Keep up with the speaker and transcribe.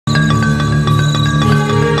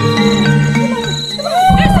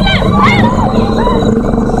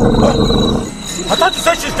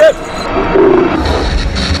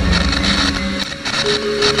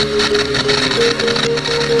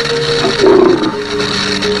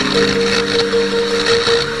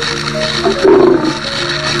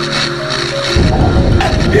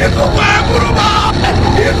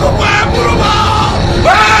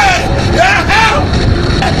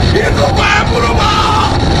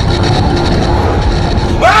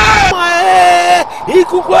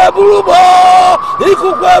Oh,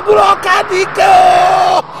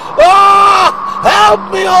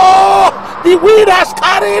 help me, oh! The wind has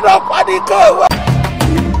carried up Kwadiko.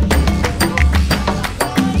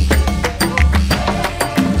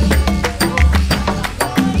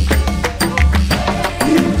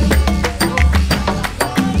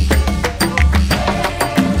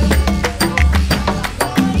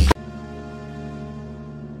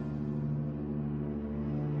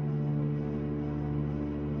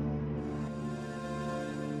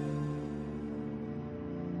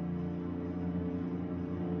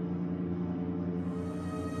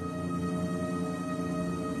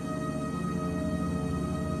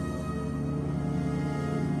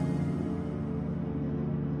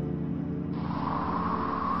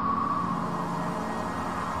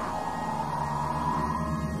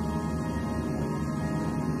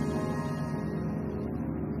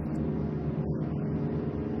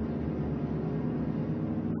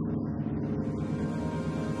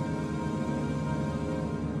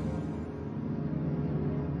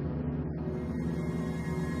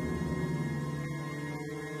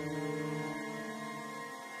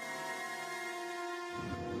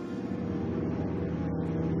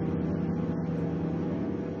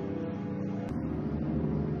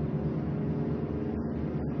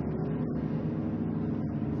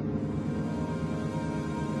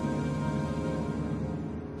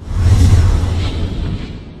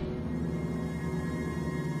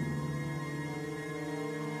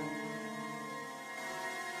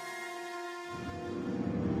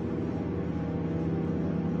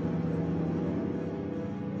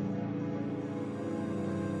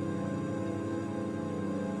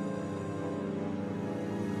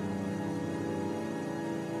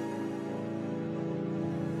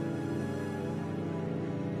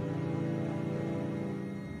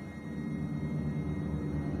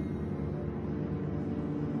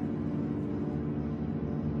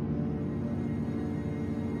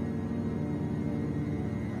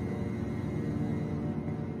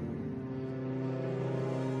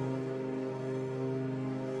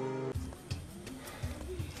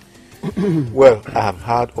 Well, I have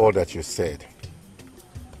heard all that you said.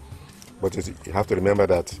 But you have to remember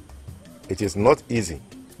that it is not easy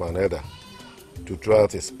for an elder to throw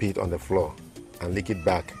out a spit on the floor and lick it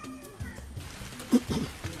back.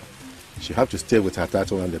 She have to stay with her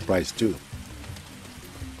title and the prize too.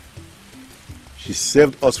 She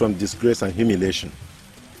saved us from disgrace and humiliation.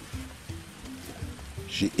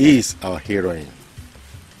 She is our heroine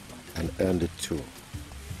and earned it too.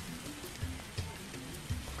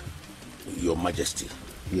 Your Majesty.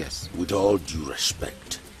 Yes. With all due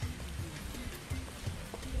respect,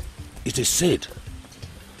 it is said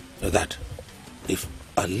that if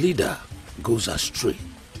a leader goes astray,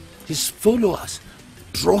 his followers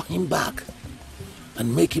draw him back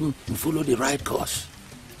and make him follow the right course.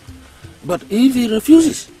 But if he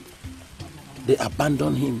refuses, they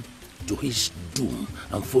abandon him to his doom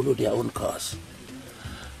and follow their own course.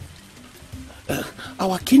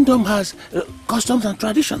 Our kingdom has customs and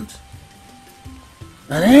traditions.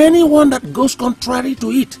 And anyone that goes contrary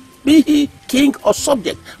to it, be he king or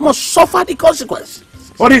subject, must suffer the consequence.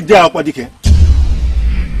 What is there, Okwadike?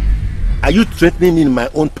 Are you threatening me in my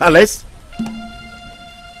own palace?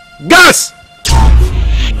 Gas!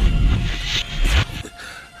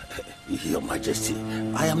 Your Majesty,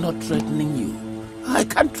 I am not threatening you. I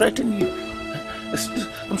can't threaten you.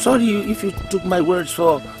 I'm sorry if you took my words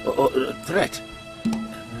for threat.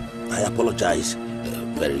 I apologize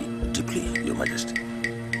very deeply, Your Majesty.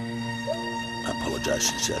 I apologize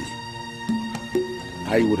sincerely.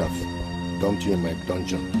 I would have dumped you in my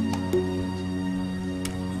dungeon.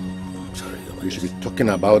 I'm sorry, Your Majesty. You should be talking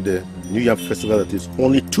about the New Year festival that is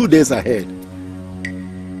only 2 days ahead.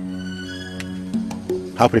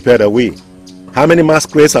 How prepared are we? How many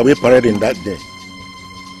masquerades are we parading that day?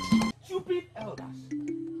 Stupid elders,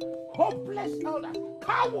 hopeless elders,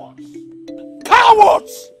 cowards!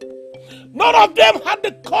 Cowards! None of them had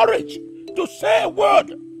the courage to say a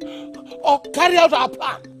word or carry out our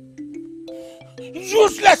plan.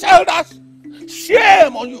 Useless elders!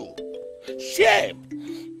 Shame on you! Shame!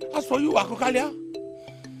 As for you, Akokalia,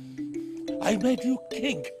 I made you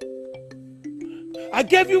king. I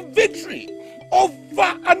gave you victory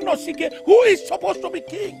over Anosike, who is supposed to be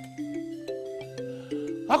king.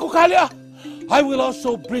 Akokalia, I will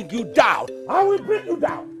also bring you down. I will bring you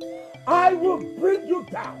down. I will bring you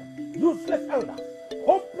down. Useless elder.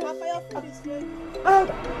 Hopeless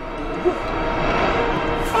elder.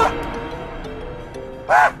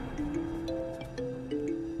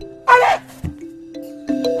 Ale!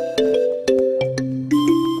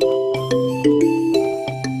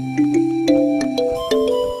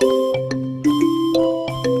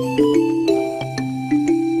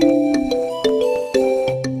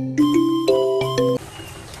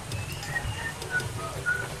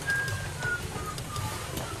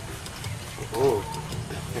 Oh.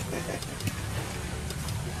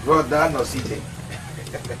 Brother Nosite.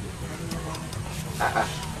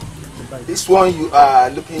 This one you are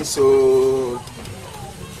looking so...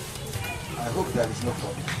 I hope there is no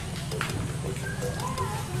problem.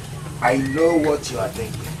 I know what you are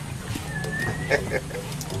thinking.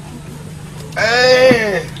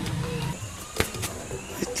 Hey!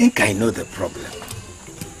 I think I know the problem.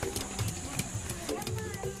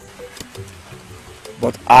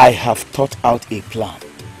 But I have thought out a plan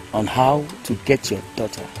on how to get your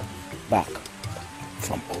daughter back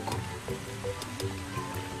from Ogu.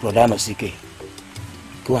 Brother Nosike,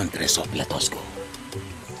 go and dress up. Let us go.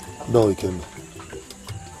 No, he can't.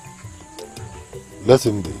 Let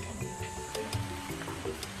him be.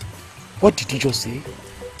 What did you just say?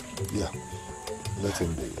 Yeah, let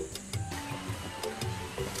him be.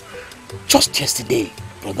 Just yesterday,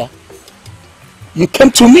 brother, you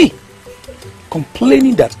came to me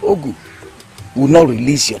complaining that Ogu will not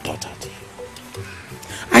release your daughter to you.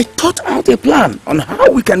 I thought out a plan on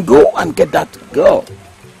how we can go and get that girl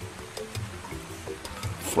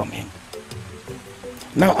from him.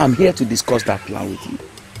 Now I'm here to discuss that plan with you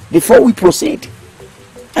before we proceed.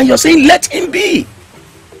 And you're saying let him be.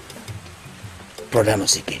 Brother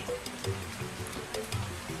Nosike,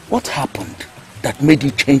 what happened that made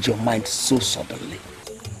you change your mind so suddenly?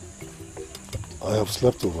 I have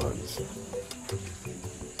slept over it.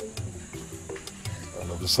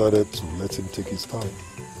 And I've decided to let him take his time.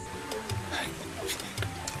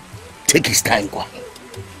 Take his time, Kwa.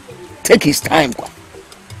 Take his time, Kwa.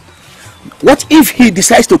 What if he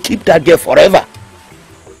decides to keep that girl forever?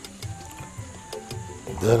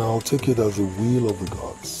 Then I'll take it as the will of the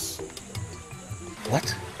gods.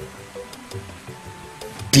 What?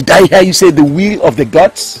 Did I hear you say the will of the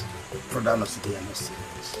gods? Brother Nosike, you are not serious.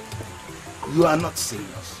 You are not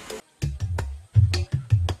serious.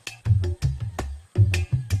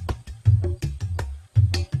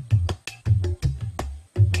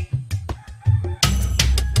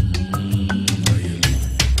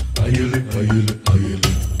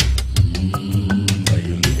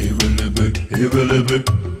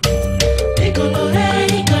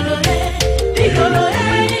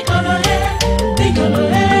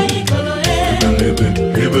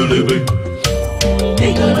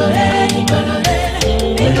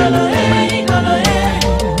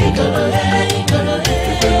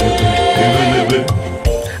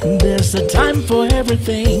 There's a time for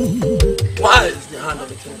everything. Why is the hand of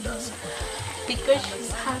the king dancing? Because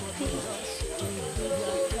she's happy.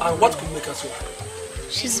 And what could make us so happy?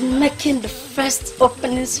 She's making the first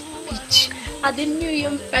opening speech at the New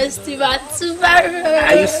Year Festival tomorrow.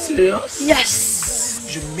 Are you serious?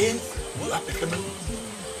 Yes. You mean you are performing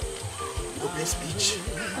the opening speech?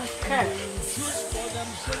 Okay.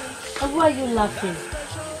 And why are you laughing?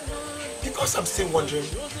 Because I'm still wondering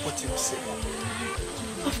what you will say.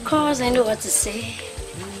 Of course I know what to say.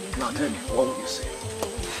 Now tell me, what will you say?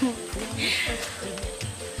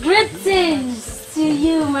 Greetings to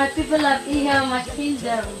you, my people of Ihe, my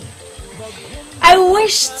kingdom. I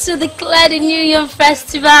wish to declare the New Year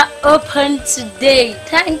Festival open today.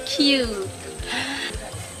 Thank you.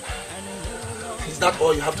 Is that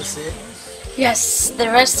all you have to say? Yes, the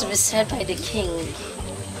rest will be said by the king.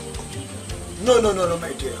 No,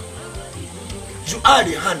 my dear. You are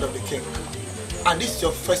the hand of the king. And this is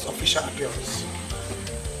your first official appearance.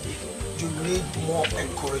 You need more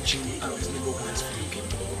encouraging and reasonable words from the king.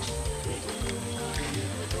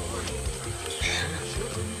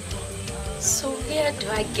 So where do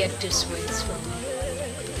I get these words from?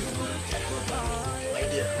 My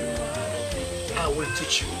dear, I will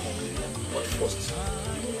teach you. But first,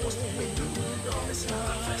 you must make your personal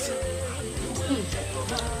advisor.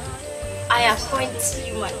 I appoint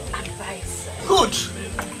you my advisor. Good!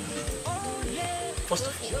 First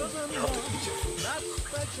of all, you have to eat your food.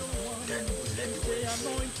 Then we learn the words.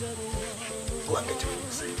 Go and get your food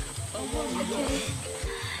inside.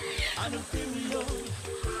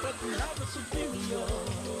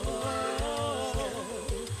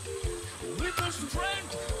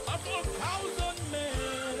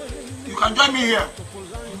 You can join me here.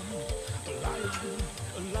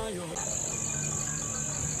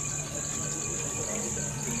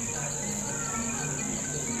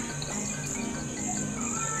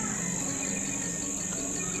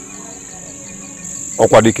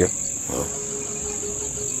 Okwadike,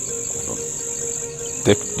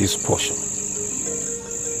 take this portion,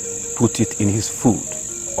 put it in his food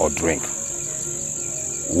or drink.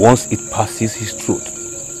 Once it passes his throat,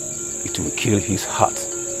 it will kill his heart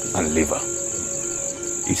and liver.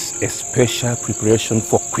 It's a special preparation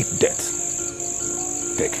for quick death.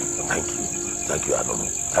 Take. Thank you. Thank you, Adonu.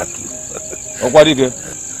 Thank you. Okwadike,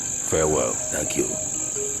 farewell. Thank you.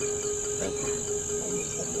 Thank you.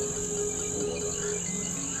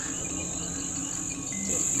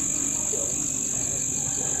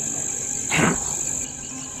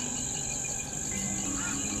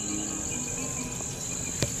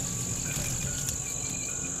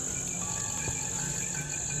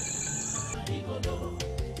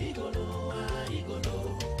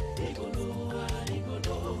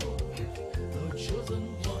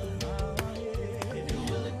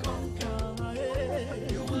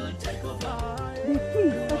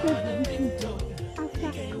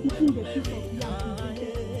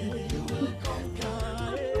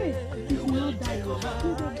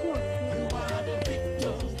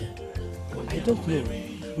 I don't know.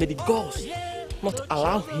 May the gods not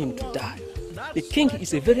allow him to die. The king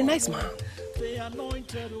is a very nice man.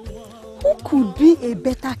 Who could be a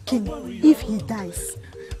better king if he dies?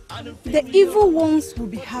 The evil ones will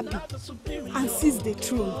be happy and seize the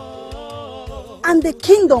throne, and the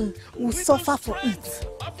kingdom will suffer for it.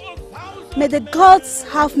 May the gods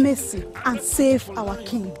have mercy and save our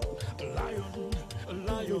king.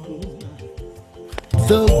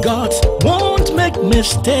 The gods won't make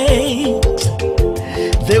mistakes.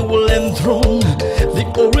 They will enthrone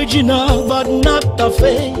the original but not the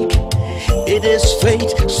fake. It is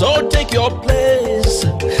fate, so take your place.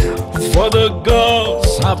 For the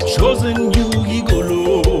gods have chosen you,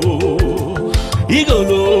 Igolo.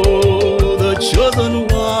 Igolo, the chosen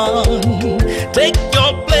one. Take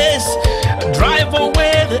your place, drive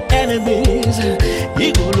away the enemies.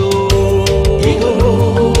 Igolo,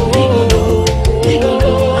 Igolo, Igolo,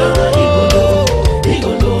 Igolo, Igolo,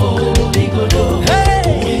 Igolo, Igolo. Hey,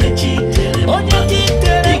 Igolo,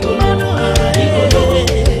 Igolo,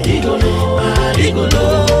 Igolo, Igolo,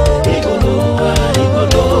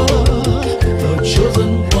 Igolo, the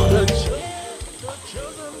chosen one.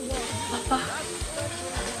 Papa,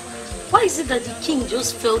 why is it that the king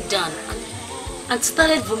just fell down and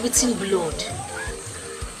started vomiting blood?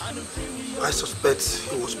 I suspect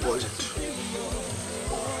he was poisoned.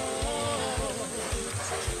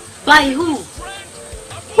 By who?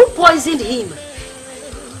 Who poisoned him?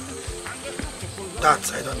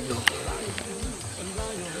 That I don't know.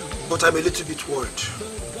 But I'm a little bit worried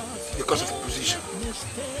because of the position.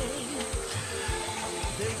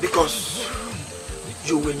 Because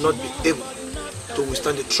you will not be able to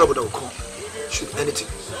withstand the trouble that will come should anything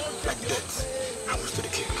like death happen to the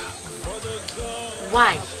king.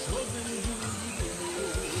 Why?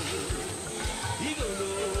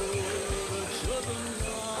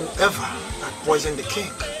 Whoever that poisoned the king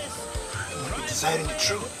will be desiring the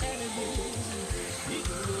truth.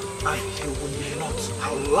 And he will not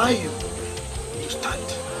allow you to stand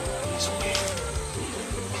in his way.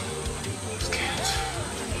 I'm scared.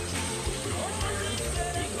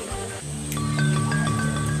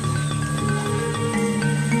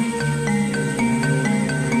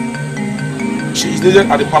 She is needed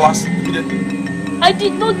at the palace immediately. I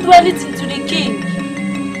did not do anything to the king.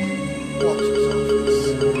 What is all this?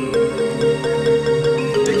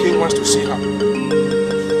 The king wants to see her.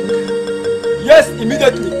 Yes,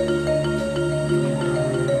 immediately.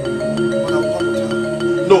 But I'll come with her.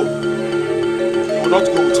 No, you will not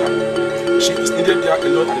go with her. She is needed there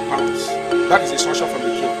alone at the palace. That is instruction from the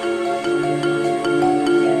king.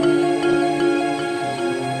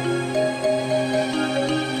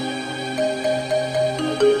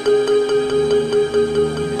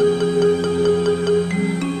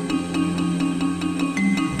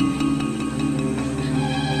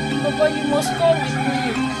 Papa, you must come with me.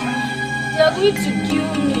 They are going to kill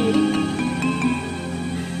me.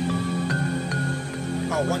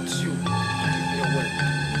 I want you to give me a word.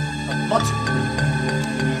 And nothing.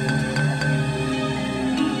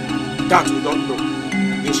 That we don't know.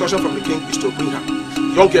 The instruction from the king is to bring her.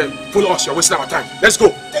 Young girl, follow us. You're wasting our time. Let's go.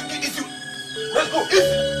 Take it easy. Let's go.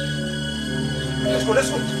 Easy. Let's go. Let's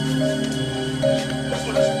go. Let's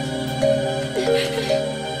go. Let's go.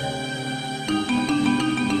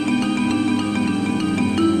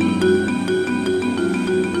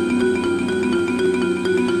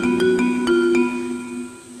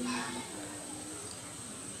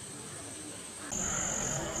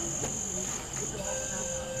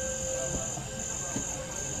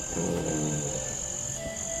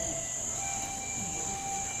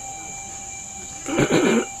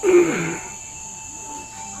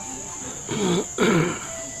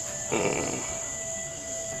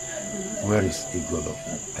 Where is Igolo?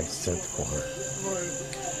 I sent for her.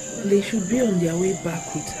 They should be on their way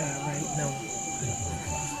back with her right now.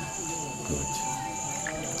 Good.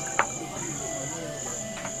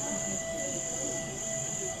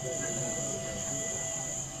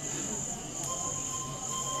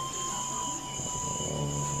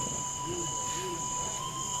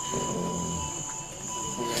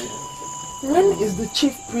 is the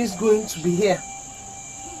chief priest going to be here?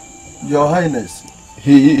 Your Highness,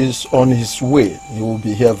 he is on his way. He will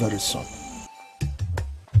be here very soon.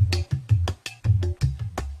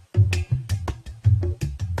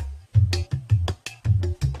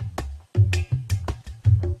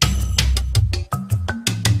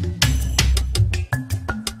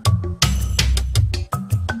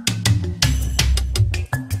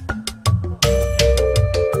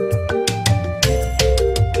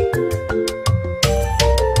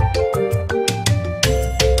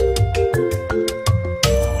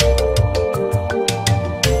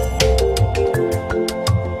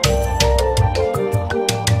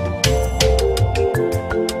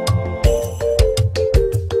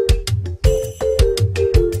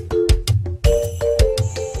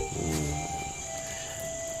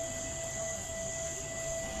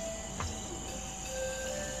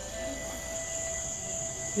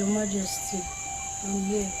 Your Majesty, I'm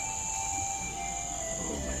here.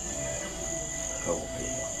 Oh, my dear. How are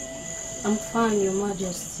you? I'm fine, Your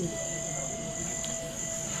Majesty.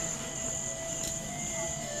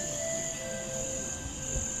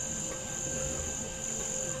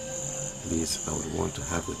 Please, I would want to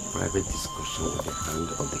have a private discussion with the hand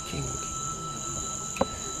of the king.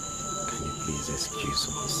 Can you please excuse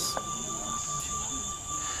us?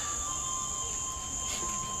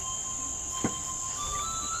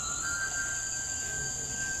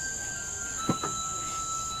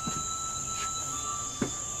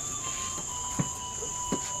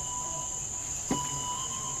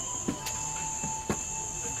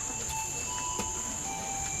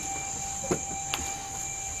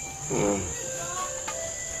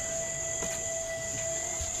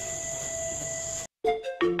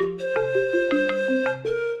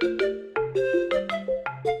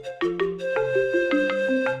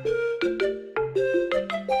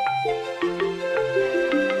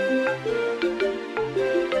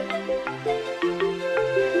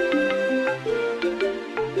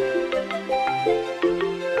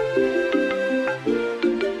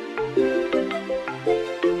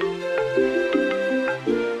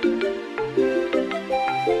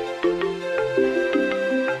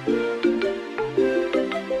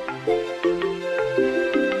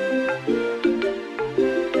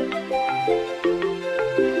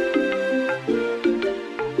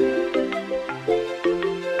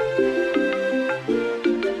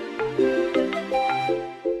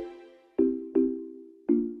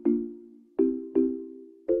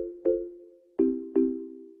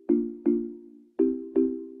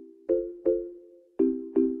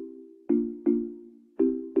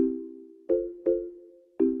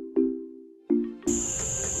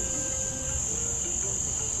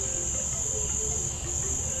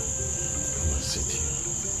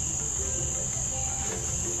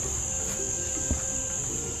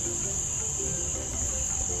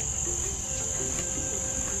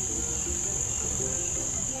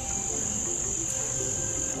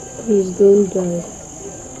 Please don't die.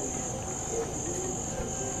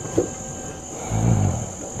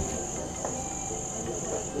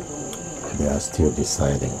 They are still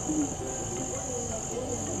deciding.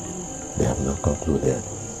 They have not concluded.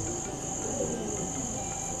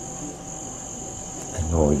 I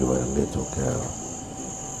know you are a little girl,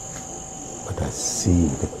 but I see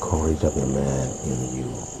the courage of a man in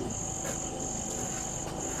you.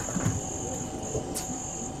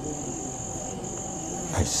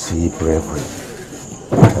 I see bravery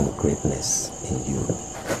and greatness in you.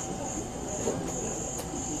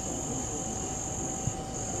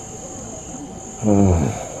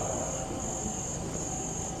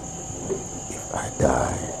 If I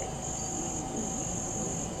die,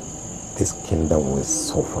 this kingdom will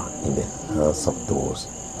suffer in the hands of those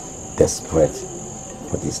desperate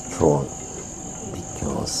for this throne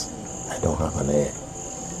because I don't have an heir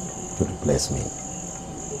to replace me.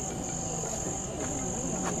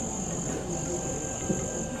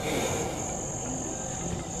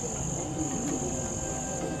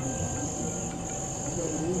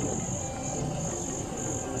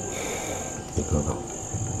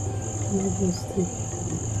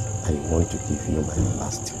 I want to give you my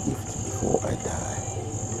last gift before I die.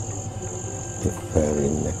 The very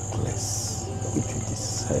necklace which you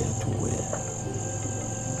desire to wear.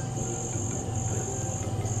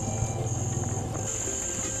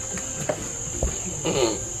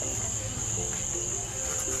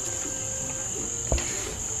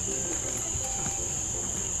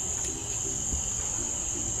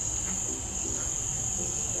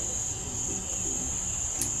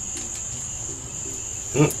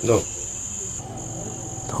 No.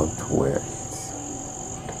 Don't wear it.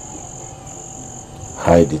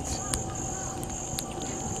 Hide it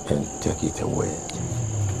and take it away.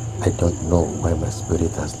 I don't know why my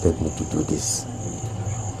spirit has led me to do this,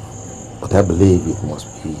 but I believe it must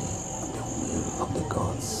be the will of the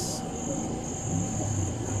gods.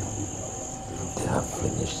 They have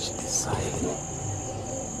finished deciding.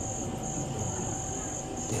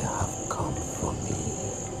 They have come for me.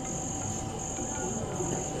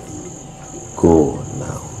 Go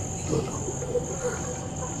now, igolo.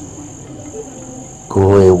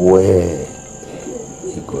 Go away,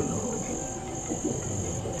 igolo.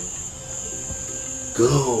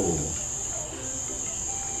 Go.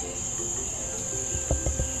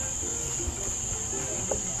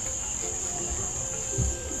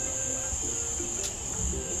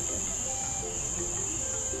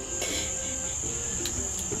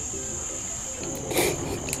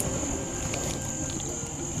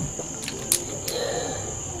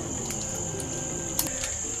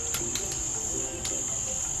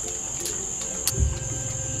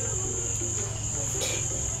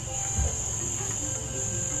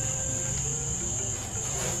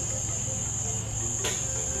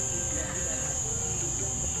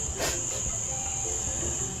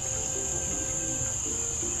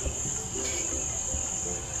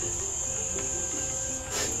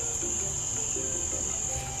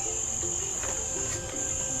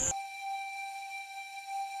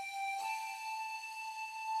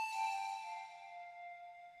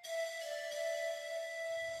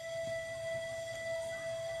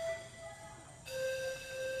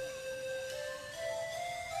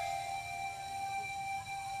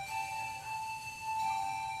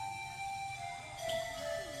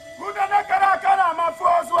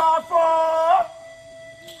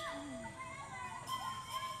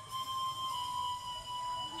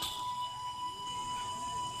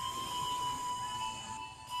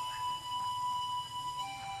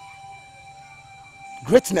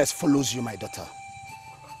 Greatness follows you, my daughter.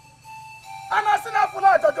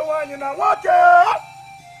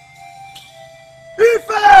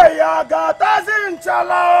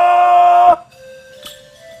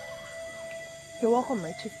 You're welcome,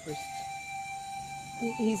 my chief priest.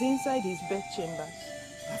 He's inside his bed chambers.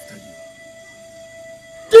 After you.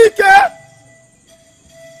 Dike!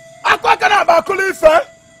 Akwakana bakulife!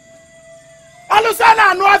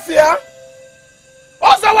 Alusana anuafia!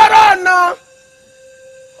 Osawarana!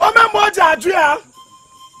 Ome moja adria!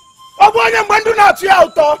 Obonye mbandu na atuya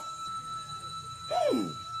uto!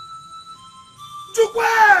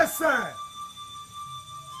 Chukwese!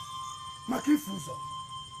 Makifuzo!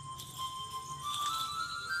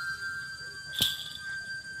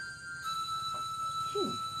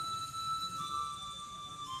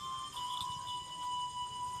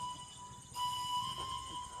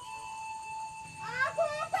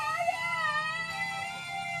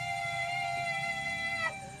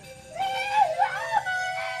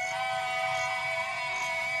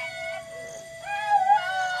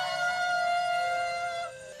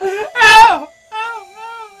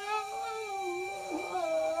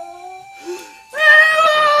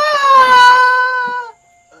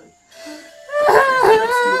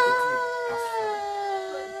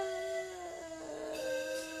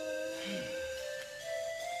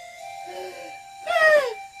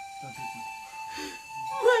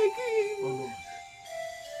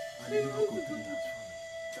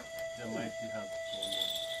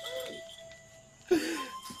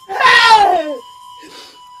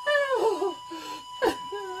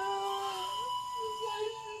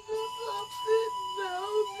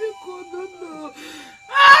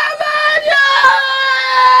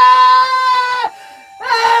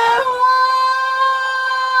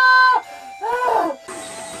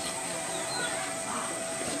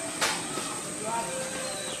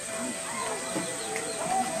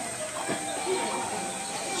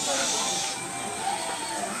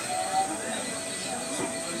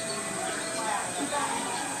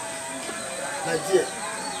 My dear,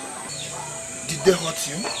 did they hurt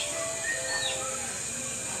you?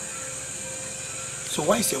 So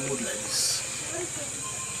why is your mood like this?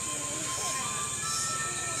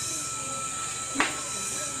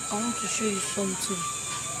 I want to show you something,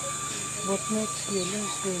 but not here.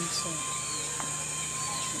 Let's go inside.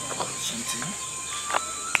 Something?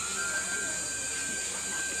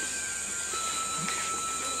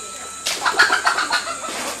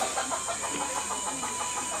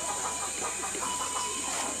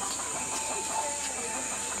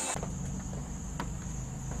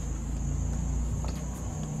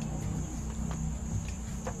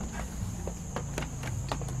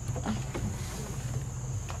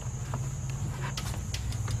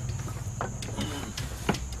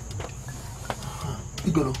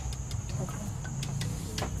 Igolo,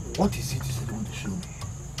 what is it you said you want to show me?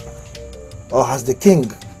 Or has the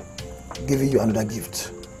king given you another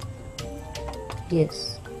gift?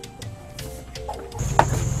 Yes.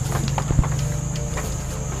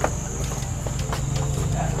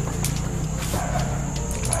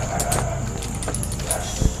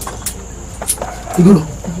 Igolo.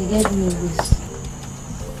 He gave me this.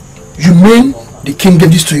 You mean the king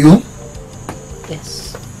gave this to you?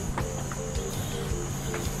 Yes.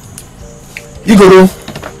 Igolo,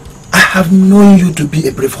 I have known you to be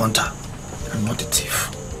a brave hunter and not a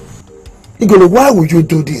thief. Igolo, why would you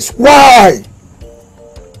do this? Why?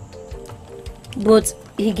 But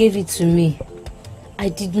he gave it to me. I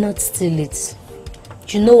did not steal it.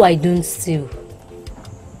 You know I don't steal.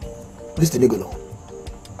 Listen, Igolo.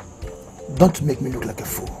 Don't make me look like a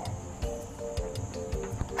fool.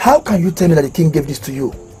 How can you tell me that the king gave this to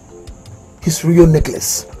you? His real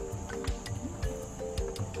necklace.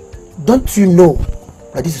 Don't you know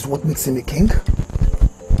that this is what makes him a king?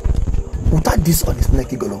 Without this on his neck,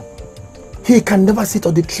 Igolo, he can never sit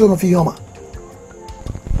on the throne of Ihioma.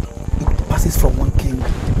 It passes from one king to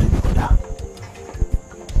the other.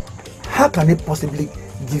 How can he possibly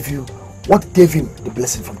give you what gave him the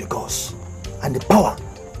blessing from the gods and the power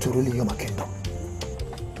to rule Ihioma kingdom?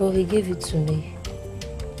 But he gave it to me.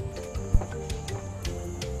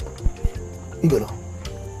 Igolo,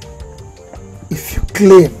 if you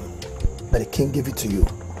claim that the king gave it to you,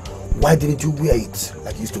 why didn't you wear it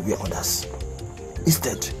like you used to wear others?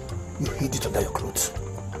 Instead, you hid it under your clothes.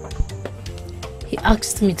 He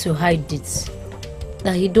asked me to hide it.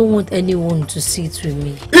 That he don't want anyone to see it with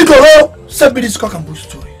me. Igolo, send me this cock and bull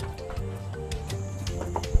story.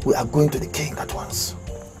 We are going to the king at once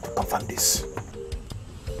to confirm this.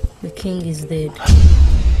 The king is dead.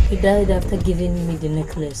 He died after giving me the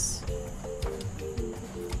necklace.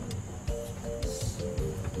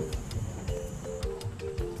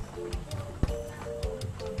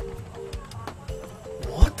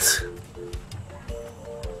 What?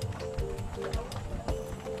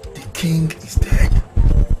 The king is dead?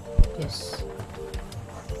 Yes.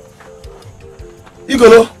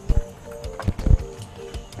 Igolo,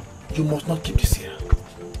 you must not keep this here.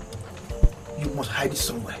 You must hide it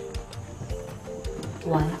somewhere.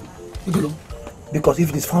 Why? Igolo, because if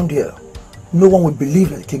it is found here, no one will believe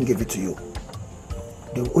that the king gave it to you.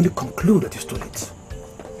 They will only conclude that you stole it.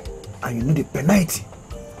 And you know the penalty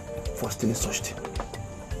for stealing such thing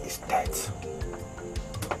is death.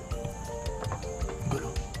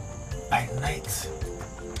 Igolo, by night,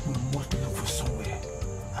 we must look for somewhere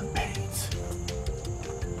and bury it.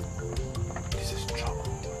 This is trouble.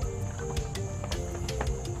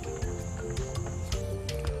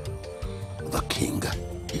 The king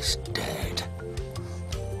is dead.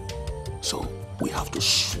 So we have to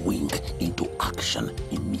swing into action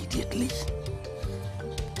immediately.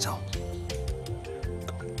 So.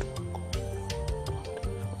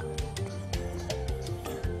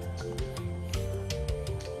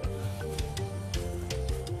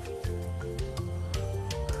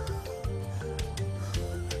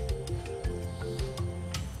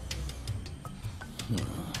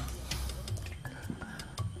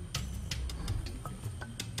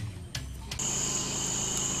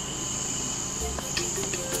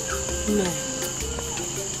 No.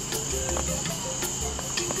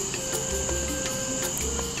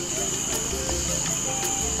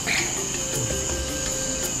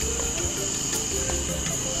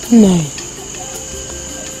 No.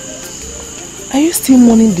 Are you still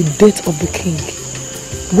mourning the death of the king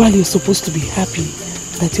while you're supposed to be happy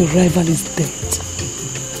that your rival is dead?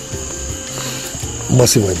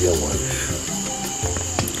 Mercy, my dear wife.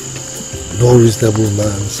 No reasonable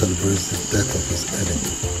man celebrates the death of his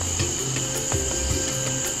enemy.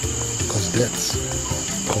 Because death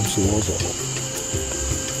comes to us all.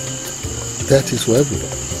 Death is for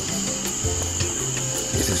everyone.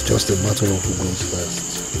 It is just a matter of who goes first.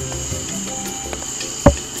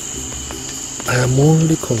 I am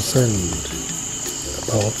only concerned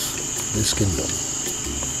about this kingdom.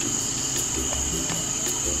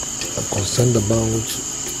 I'm concerned about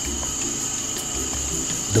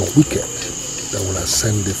the wicked that will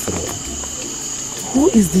ascend the throne. Who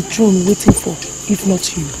is the throne waiting for, if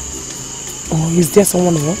not you? Or is there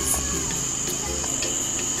someone else?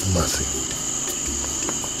 Mercy.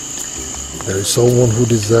 There is someone who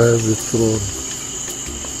desires the throne,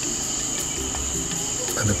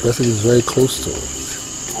 and the person is very close to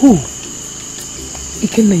it. Who?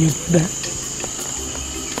 Ikenna, your brother?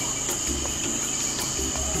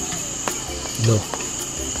 No,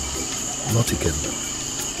 not Ikenna.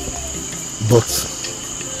 But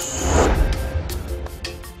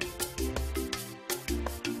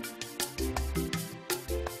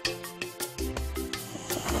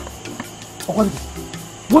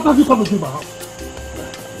What have you come to do in my house?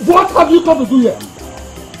 What have you come to do here?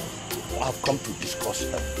 I've come to discuss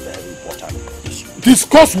a very important issue.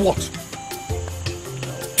 Discuss what?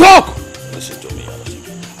 Talk! Listen to me, honestly.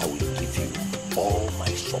 I will give you all my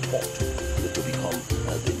support to become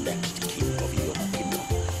the next king of your kingdom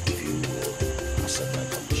if you will accept my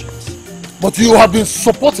conditions. But you have been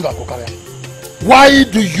supporting Akokaria. Why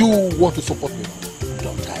do you want to support me?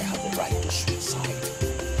 Don't I have the right to switch side?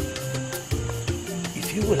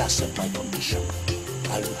 If you will accept my condition,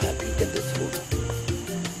 I will help you get the throne.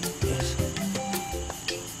 Yes.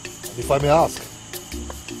 If I may ask,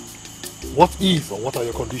 what is or what are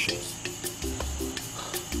your conditions?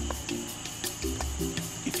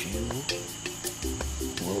 If you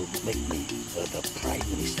will make me the prime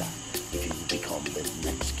minister, if you will become the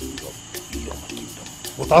next king of your kingdom.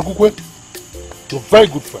 But Agukwe, your very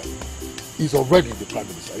good friend, is already the prime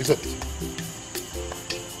minister, isn't it?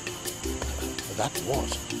 That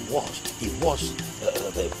he was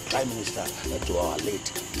the prime minister to our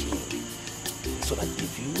late king. So that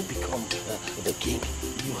if you become the king,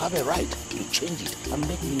 you have a right to change it and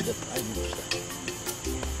make me the prime minister.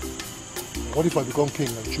 What if I become king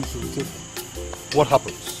and choose to retain him? What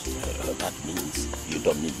happens? That means you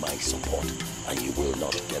don't need my support and you will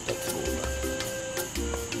not get the throne.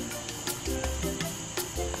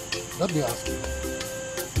 Let me ask you,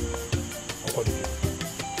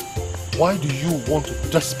 why do you want to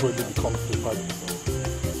desperately become the prime minister?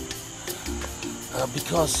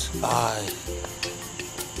 Because I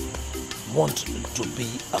want to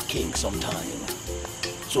be a king sometime.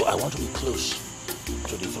 So I want to be close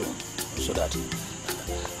to the throne so that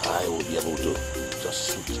I will be able to just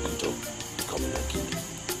switch into becoming a king.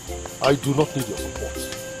 I do not need your support.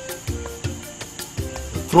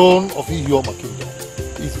 The throne of Ihioma Kingdom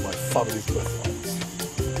is my family's birthright.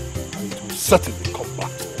 And it will certainly come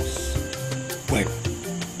back to us. When?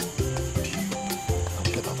 Now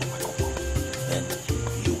get out of my compound. Then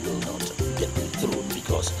you will not get the throne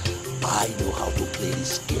because I know how to play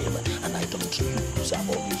this game and I don't lose. I've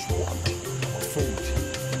always won. I'm afraid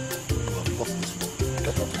you have lost this one.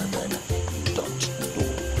 Get out. And then you don't know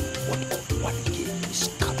what one game is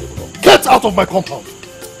capable of. Get out of my compound!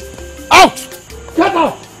 Out! Get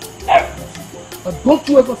out! And don't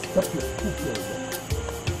you ever step your foot here again.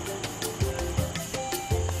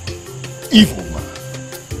 Evil man.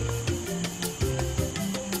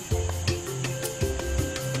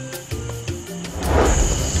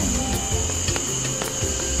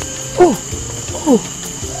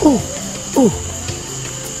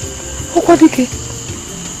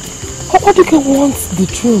 Okwadike wants the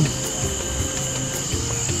throne.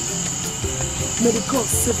 May the gods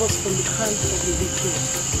save us from the hand of the wicked.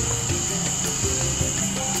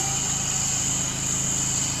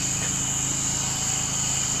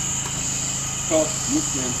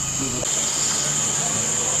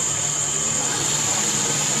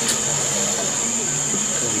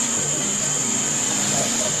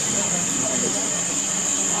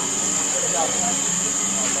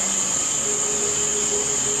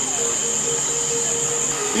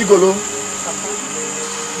 Igolo,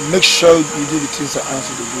 make sure you do the things I asked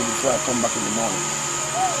you to do before I come back in the morning.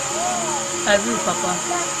 I will, Papa.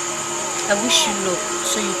 I wish you luck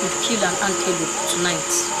so you could kill an antelope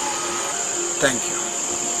tonight. Thank you.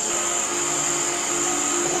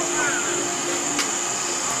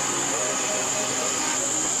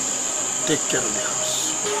 Take care of the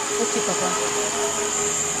house. Okay, Papa.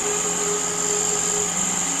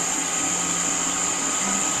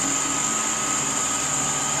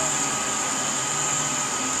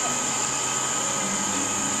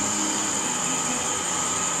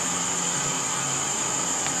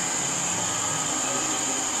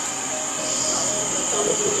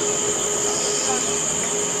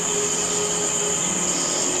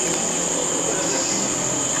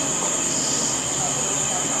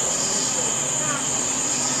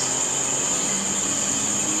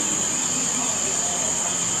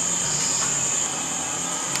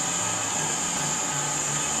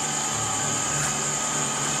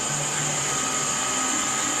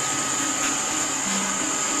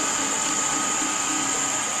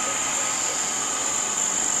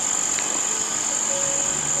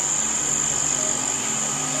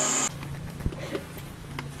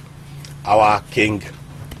 Our king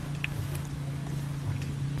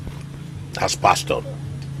has passed on.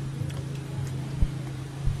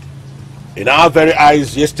 In our very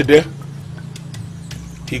eyes yesterday,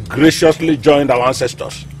 he graciously joined our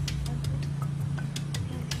ancestors.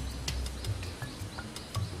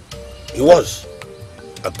 He was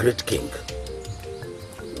a great king,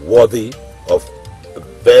 worthy of a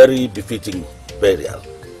very befitting burial.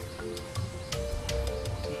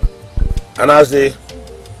 And as the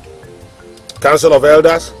Council of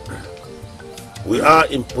Elders, we are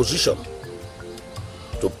in position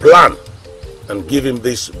to plan and give him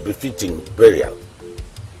this befitting burial.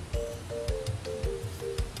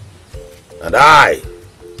 And I,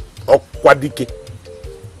 Okwadike,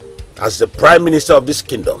 as the Prime Minister of this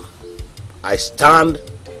kingdom, I stand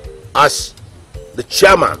as the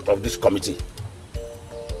chairman of this committee.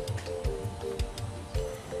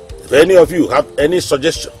 If any of you have any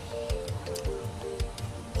suggestion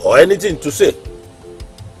or anything to say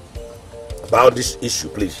about this issue,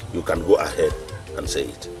 please, you can go ahead and say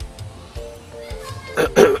it.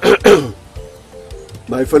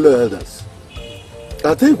 My fellow elders,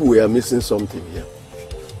 I think we are missing something here.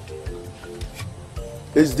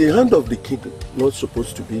 Is the hand of the king not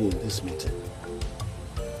supposed to be in this meeting?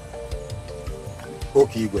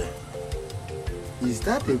 Okay, Igwe. Is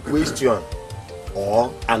that a question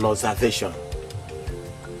or an observation?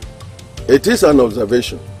 It is an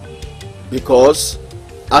observation, because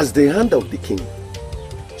as the hand of the king,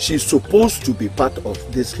 she's supposed to be part of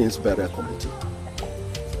this king's burial committee.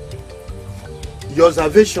 Your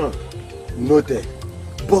observation noted.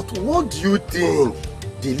 But what do you think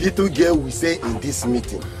the little girl will say in this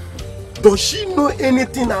meeting? Does she know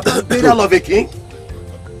anything about burial of a king?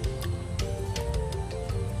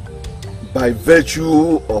 By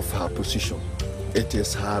virtue of her position, it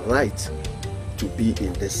is her right to be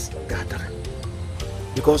in this gathering.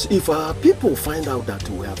 Because if our people find out that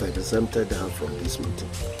we have exempted her from this meeting,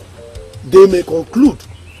 they may conclude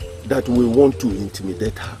that we want to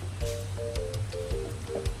intimidate her.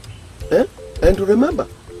 And remember,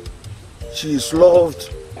 she is loved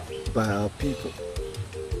by our people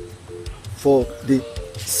for the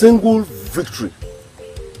single victory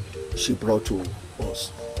she brought to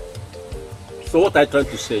us. So what are you trying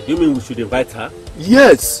to say? Do you mean we should invite her?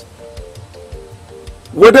 Yes.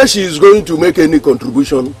 Whether she is going to make any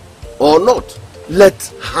contribution or not,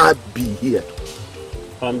 let her be here.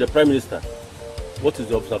 The Prime Minister, what is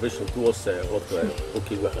the observation towards what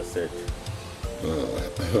Okiwa has said?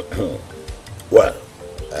 Well,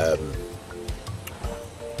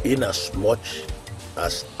 inasmuch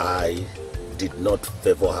as I did not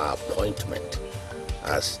favor her appointment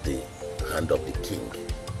as the hand of the king,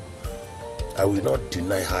 I will not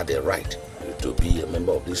deny her the right to be a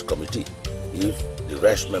member of this committee if the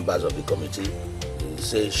rest members of the committee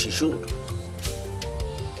say she should.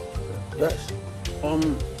 Yes.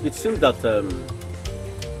 It seems that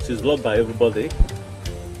she's loved by everybody,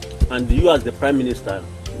 and you as the Prime Minister,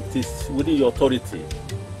 it is within your authority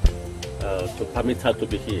to permit her to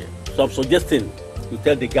be here. So I'm suggesting you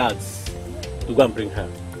tell the guards to go and bring her.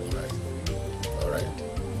 All right.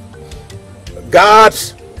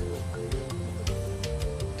 Guards!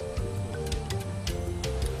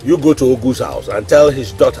 You go to Ogu's house and tell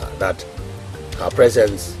his daughter that her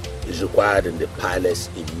presence is required in the palace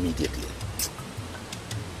immediately.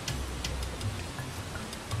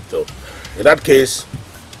 So, in that case,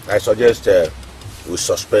 I suggest we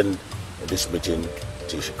suspend this meeting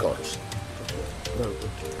till she comes.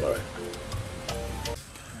 All right.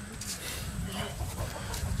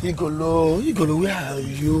 Igolo, where are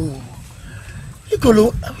you?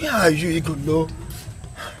 Igolo, where are you, Igolo?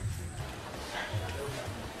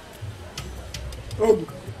 Oh,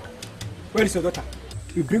 where is your daughter?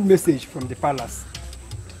 We bring message from the palace.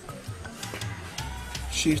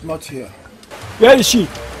 She is not here. Where is she?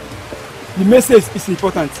 The message is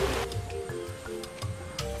important.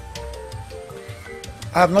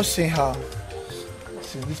 I have not seen her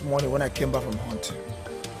since this morning when I came back from hunting.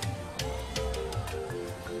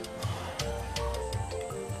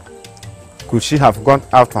 Could she have gone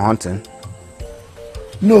out for hunting?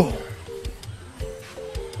 No.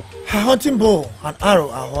 Her hunting bow and arrow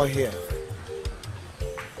are all here.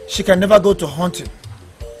 She can never go to hunting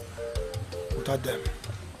without them.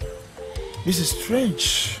 This is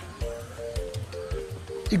strange.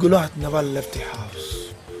 Igolo has never left the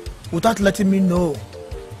house without letting me know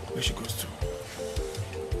where she goes to.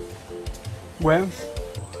 Well,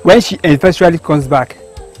 when she eventually comes back,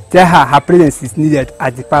 tell her her presence is needed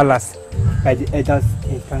at the palace by the elders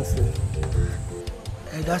in council.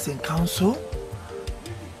 Elders in council?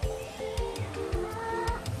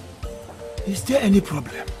 Is there any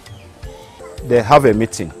problem? They have a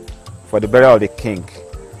meeting for the burial of the king.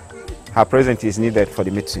 Her presence is needed for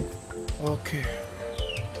the meeting. Okay.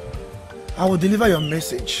 I will deliver your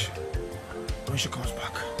message when she comes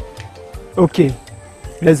back. Okay,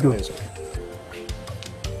 let's go.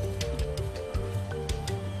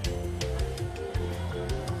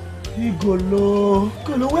 Igolo,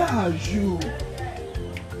 where are you?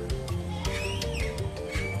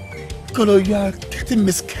 Igolo, you are getting getting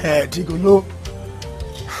me scared, igolo.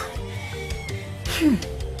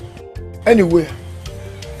 Anyway,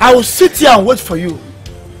 I will sit here and wait for you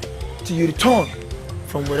till you return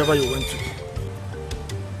from wherever you went to.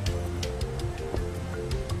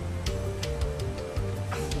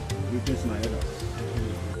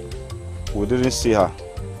 We didn't see her,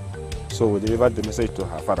 so we delivered the message to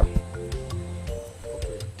her father.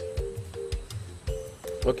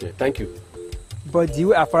 Okay, thank you. But the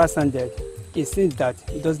way our father sounded, it seems that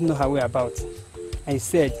he doesn't know her whereabouts. And he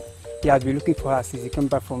said he has been looking for her since he came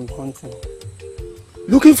back from hunting.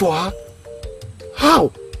 Looking for her?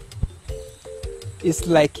 How? It's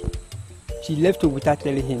like she left home without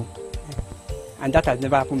telling him. And that has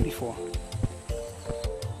never happened before.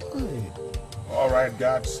 All right,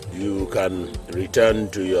 guards. You can return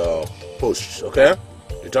to your posts, okay?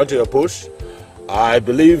 Return to your posts. I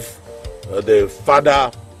believe the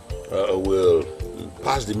father will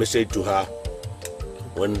pass the message to her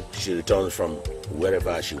when she returns from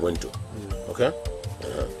wherever she went to, okay?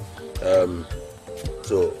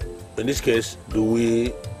 So, in this case, do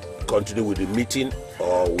we continue with the meeting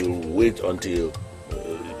or we'll wait until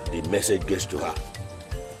the message gets to her?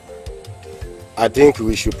 I think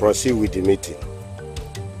we should proceed with the meeting.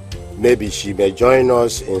 Maybe she may join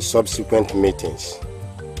us in subsequent meetings.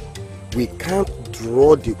 We can't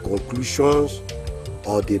draw the conclusions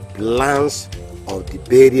or the plans of the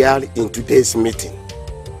burial in today's meeting.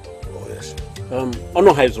 Oh, yes.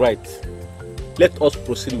 Onoha is right. Let us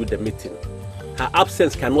proceed with the meeting. Her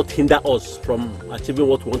absence cannot hinder us from achieving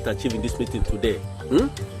what we want to achieve in this meeting today.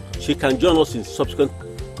 She can join us in subsequent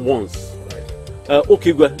ones.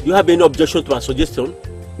 Okay, do you have any objection to our suggestion?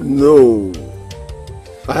 No,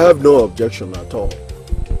 I have no objection at all.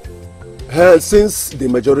 Since the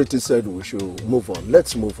majority said we should move on,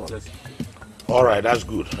 let's move on. All right, that's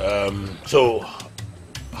good. So,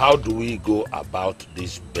 how do we go about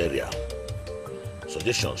this burial?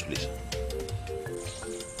 Suggestions, please.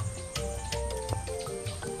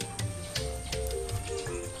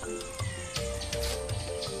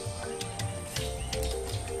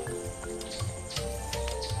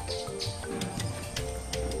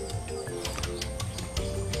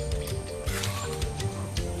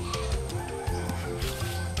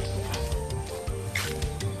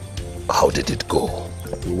 How did it go?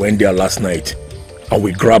 We went there last night and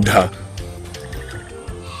we grabbed her.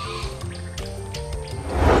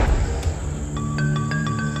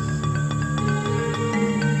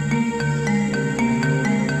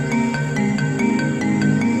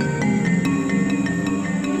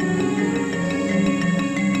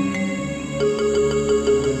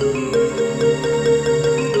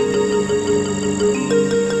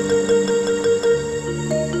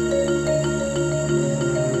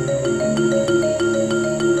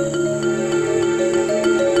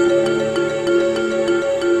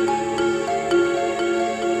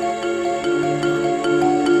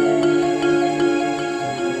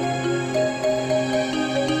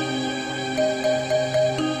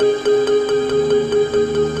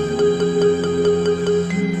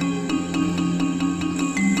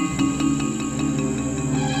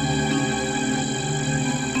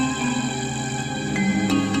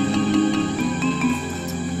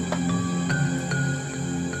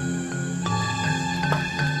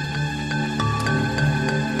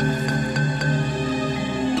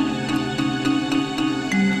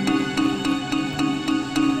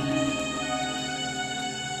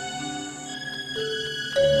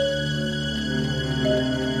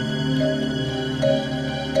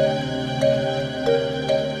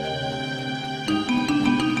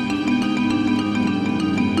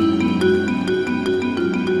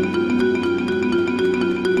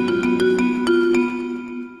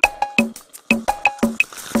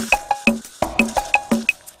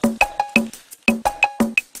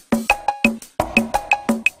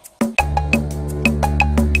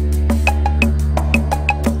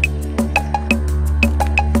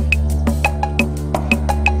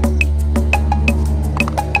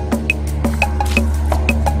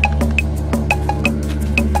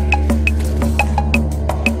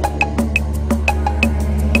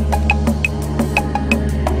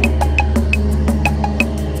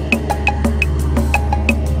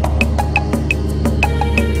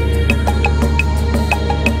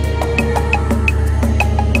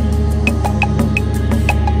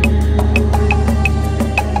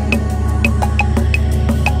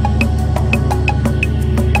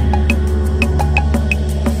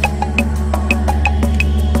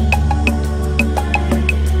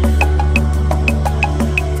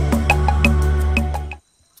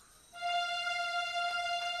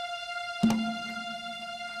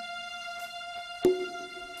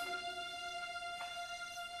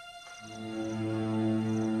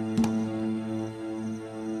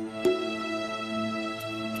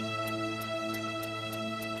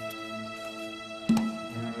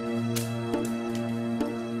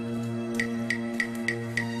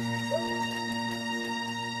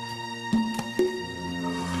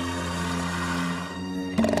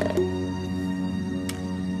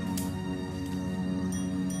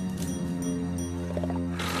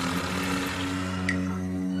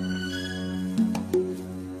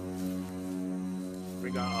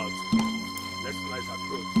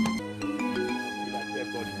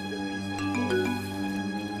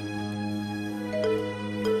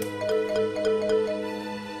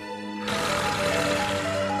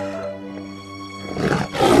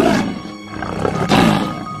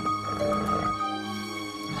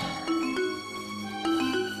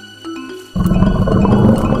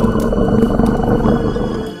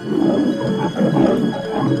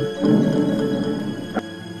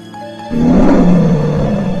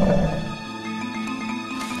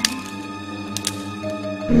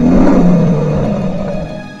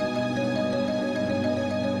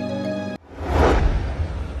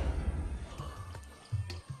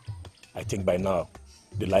 I think by now,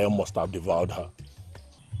 the lion must have devoured her.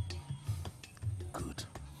 Good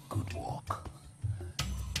work.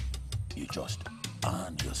 You just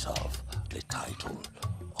earned yourself the title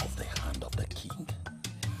of the Hand of the King.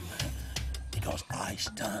 Because I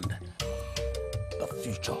stand the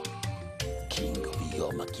future king of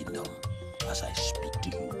Iyoma Kingdom as I speak to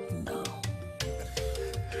you now.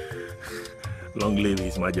 Long live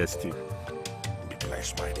His Majesty. Be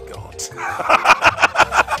blessed by the gods.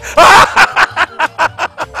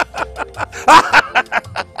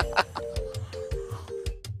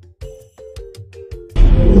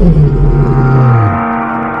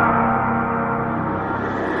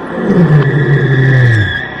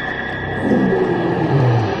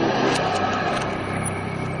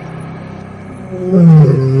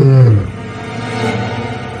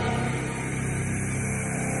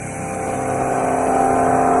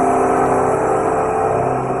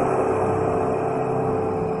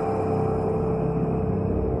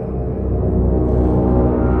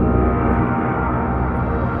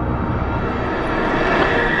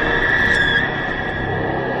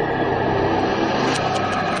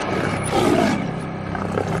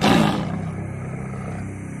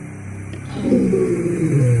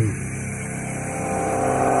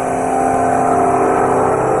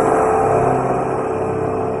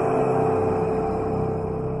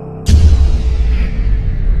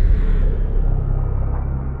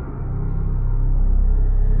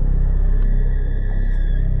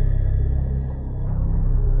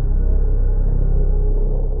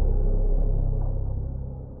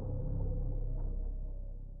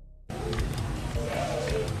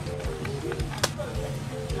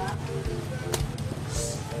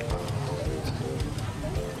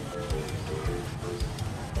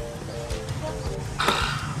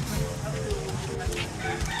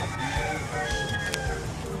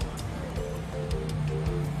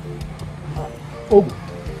 Ogu.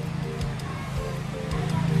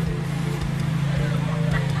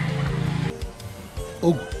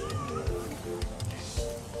 Ogu.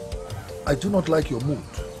 I do not like your mood.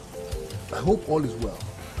 I hope all is well.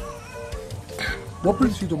 What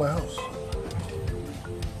brings you to my house?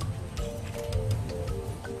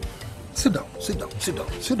 Sit down, sit down, sit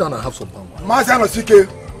down. Sit down and have some palm wine. Mazano Sike,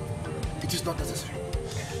 it is not necessary.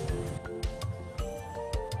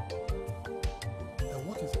 And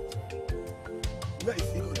what is it? Where is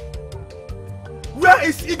Igolo? Where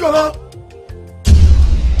is Igolo?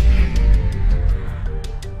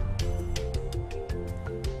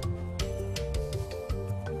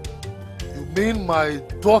 You mean my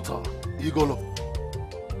daughter, Igolo?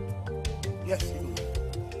 Yes, Igolo.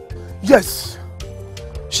 Yes.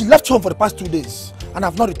 She left home for the past 2 days and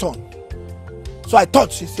have not returned. So I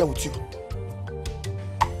thought she's here with you.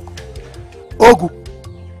 Ogu,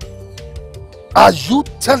 are you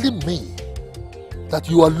telling me that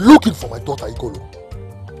you are looking for my daughter Igolo?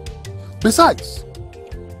 Besides,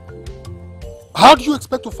 how do you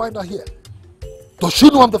expect to find her here? Does she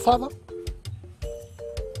know I'm the father?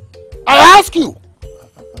 I ask you!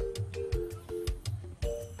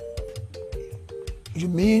 You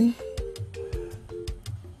mean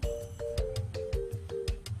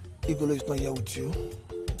Igolo is not here with you?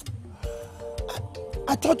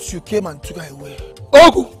 I thought you came and took her away.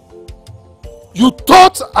 Ogu, you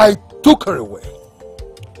thought I took her away.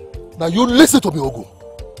 Now you listen to me, Ogu.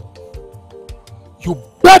 You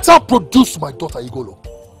better produce my daughter Igolo.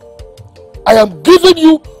 I am giving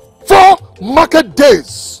you 4 market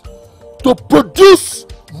days to produce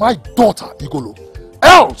my daughter Igolo.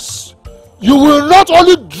 Else, you will not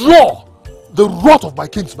only draw the wrath of my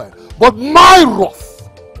kinsmen, but my wrath.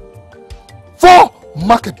 4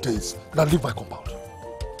 market days. Now leave my compound.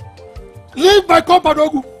 Leave my compound,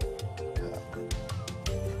 Ogu.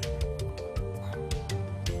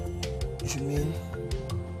 You mean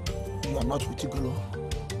you are not with Igolo?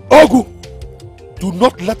 Ogu, do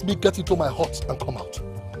not let me get into my hut and come out.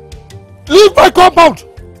 Leave my compound.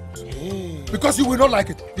 Hey. Because you will not like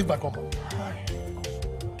it. Leave my compound.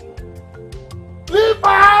 Leave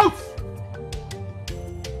my house.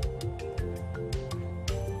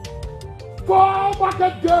 4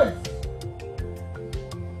 market days.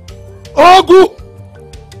 Ogu!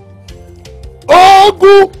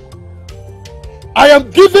 Ogu! I am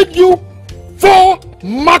giving you 4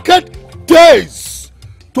 market days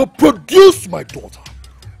to produce my daughter.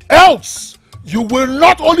 Else, you will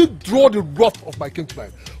not only draw the wrath of my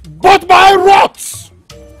kinsman, but my wrath!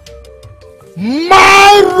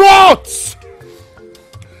 My wrath!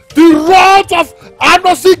 The wrath of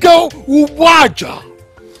Anosike Uwaja!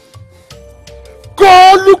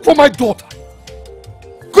 Go look for my daughter!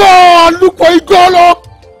 Go and look for Igolo!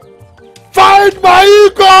 Find my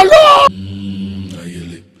igolo!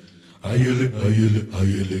 Ayele, ayele,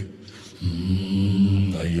 ayele.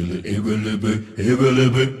 Ayele, ebelebe,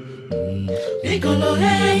 ebelebe. Igolo,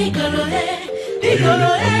 hey, igolo, hey. Igolo,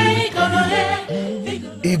 hey, igolo, hey.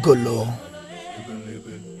 Igolo,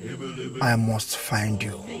 I must find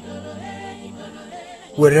you.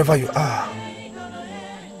 Wherever you are,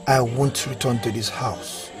 I won't return to this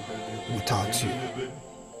house without you.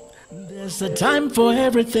 There's a time for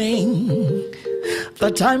everything,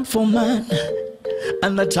 the time for man,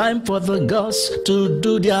 and the time for the gods to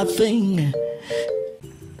do their thing.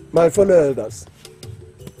 My fellow elders,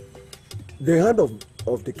 the hand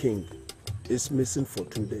of the king is missing for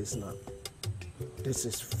 2 days now. This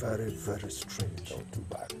is very, very strange. Oh, too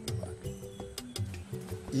bad, too bad.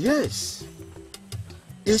 Yes,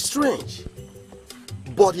 it's strange.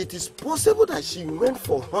 But it is possible that she went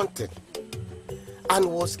for hunting and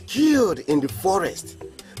was killed in the forest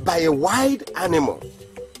by a wild animal.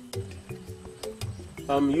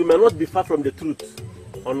 You may not be far from the truth,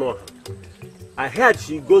 Honor. I heard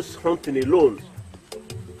she goes hunting alone.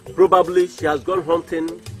 Probably she has gone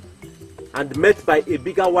hunting and met by a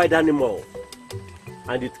bigger wild animal,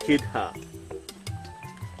 and it killed her.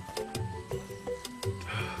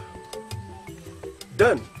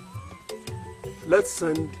 Then, let's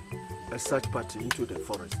send a search party into the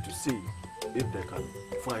forest to see if they can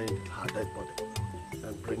find her dead body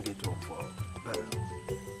and bring it home for burial.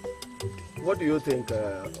 What do you think,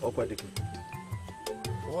 Okwadiki?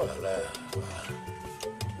 Well,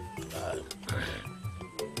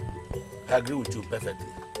 I agree with you perfectly.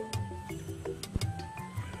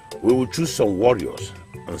 We will choose some warriors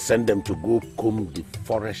and send them to go comb the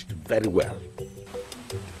forest very well,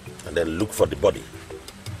 and then look for the body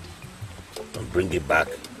and bring it back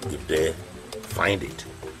if they find it.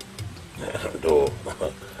 Though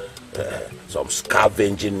some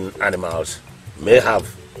scavenging animals may have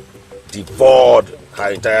devoured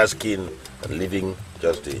her entire skin and leaving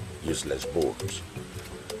just the useless bones.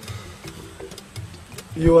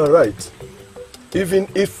 You are right. Even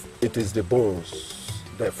if it is the bones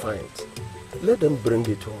they find, let them bring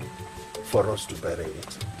it home for us to bury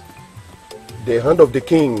it. The hand of the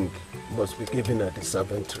king must be given a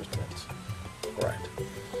deserving treatment. Right.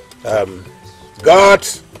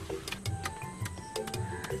 Guards!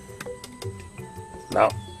 Now,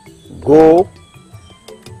 go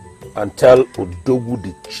and tell Odogu,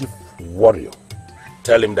 the chief warrior,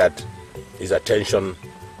 tell him that his attention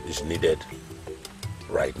is needed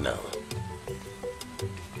right now.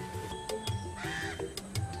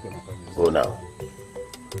 Go now.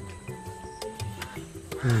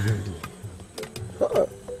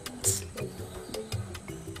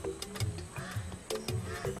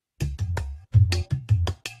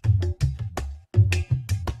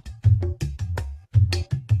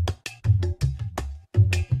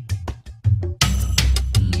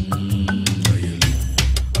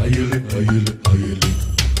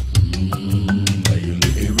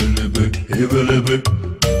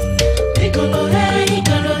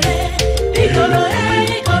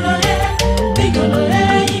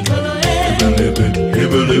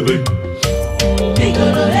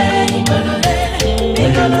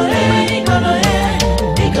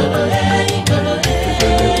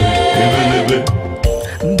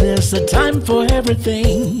 There's a time for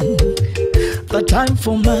everything, the time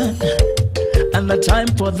for man, and the time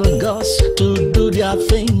for the gods to do their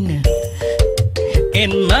thing.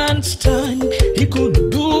 In man's time, he could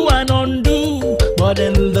do and undo, but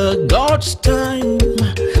in the God's time,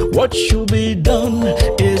 what should be done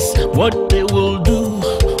is what they will do.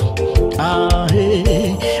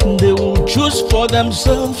 They will choose for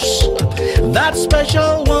themselves that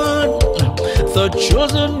special one, the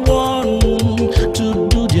chosen one, to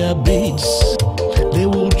do their bids. They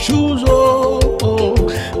will choose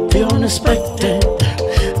the unexpected,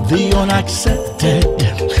 the unaccepted,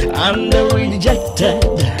 and the rejected.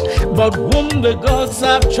 But whom the gods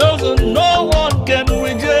have chosen, no one can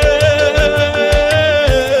reject,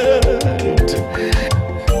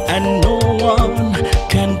 and no one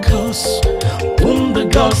can curse whom the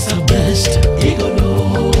gods have blessed.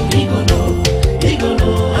 Igolo, igolo.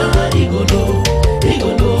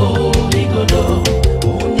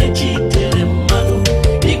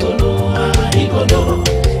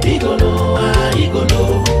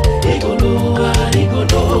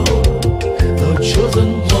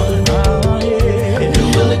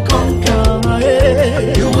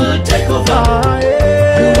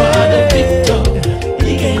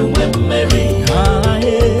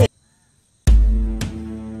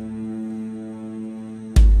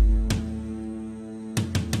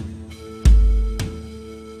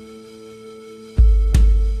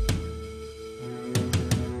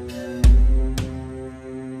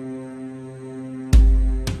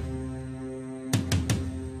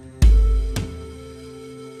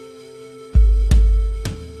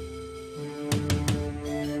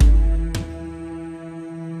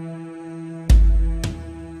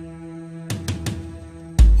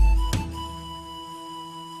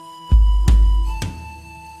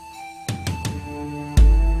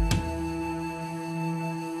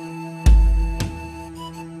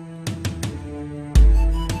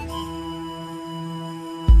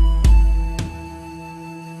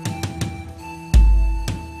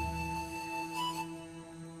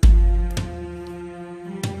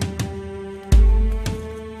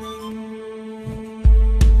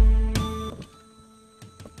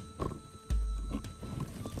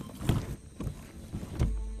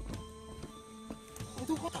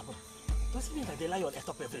 It means that the lion ate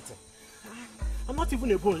up everything. I'm not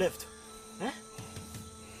even a bone left. Eh?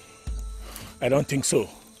 I don't think so.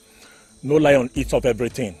 No lion eats up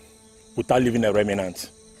everything without leaving a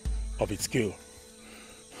remnant of its kill.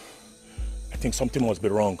 I think something must be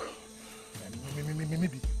wrong.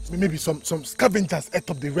 Maybe some scavengers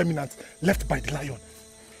ate up the remnants left by the lion.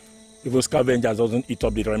 If those scavengers doesn't eat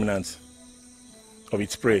up the remnants of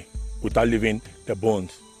its prey without leaving the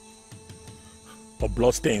bones or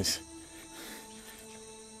blood stains,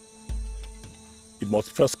 it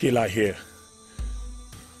must first kill her here.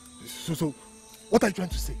 So what are you trying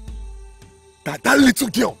to say? That little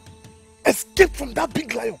girl escaped from that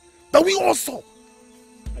big lion that we all saw?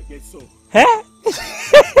 I guess so. Huh?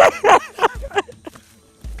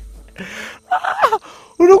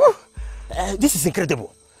 This is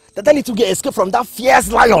incredible. That little girl escaped from that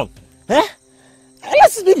fierce lion. Eh?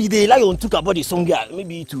 Unless maybe the lion took her body somewhere,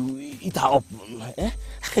 maybe to eat her up. Eh?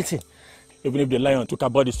 Even if the lion took her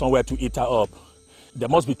body somewhere to eat her up, there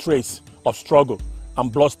must be trace of struggle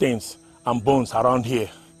and blood stains and bones around here.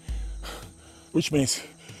 Which means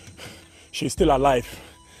she's still alive.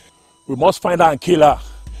 We must find her and kill her,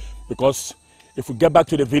 because if we get back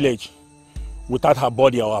to the village without her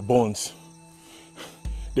body or her bones,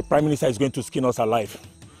 the Prime Minister is going to skin us alive.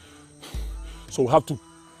 So we have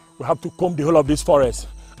to comb the whole of this forest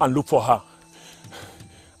and look for her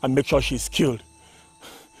and make sure she's killed.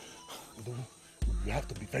 We have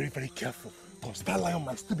to be very, very careful, because that lion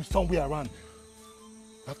might still be somewhere around.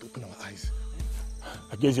 We have to open our eyes.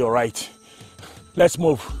 I guess you're right. Let's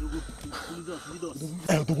move.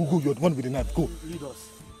 Go, you're the one with the knife. Go. Lead us.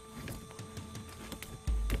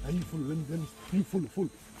 Are you follow? Let me. You follow.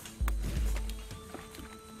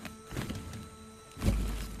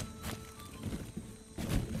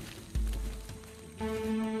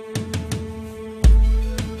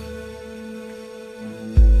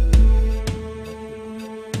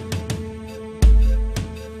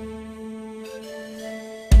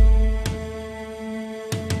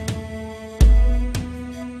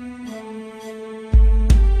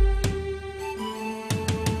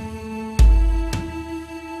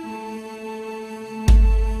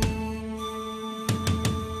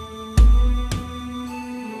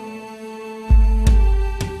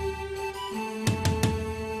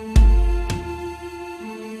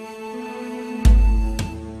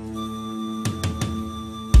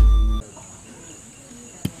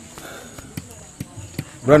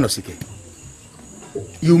 Branosike,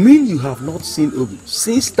 you mean you have not seen Obi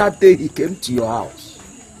since that day he came to your house?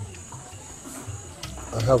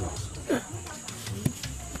 I haven't.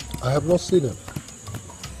 I have not seen him.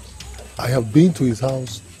 I have been to his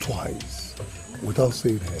house twice without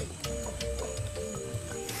seeing him.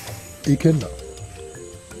 Ikenna,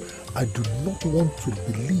 I do not want to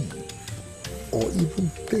believe or even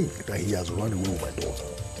think that he has run away with my daughter.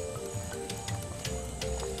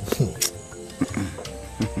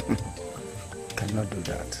 Cannot do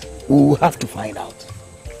that. We will have to find out.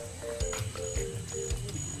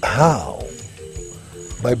 How?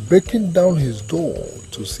 By breaking down his door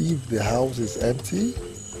to see if the house is empty?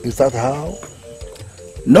 Is that how?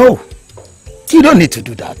 No, you don't need to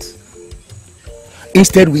do that.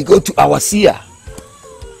 Instead, we go to our seer.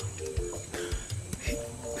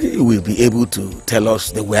 He will be able to tell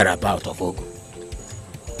us the whereabouts of Ogu.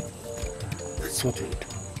 That's what we do.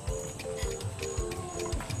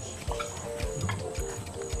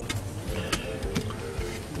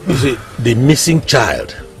 You see, the missing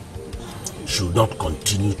child should not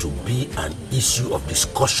continue to be an issue of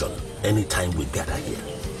discussion anytime we gather here.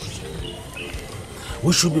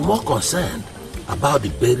 We should be more concerned about the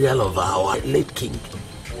burial of our late king,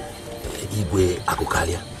 Igwe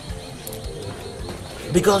Akukalia.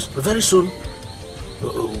 Because very soon,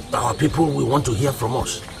 our people will want to hear from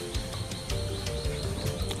us.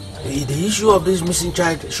 The issue of this missing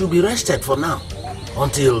child should be rested for now,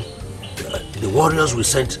 until the warriors we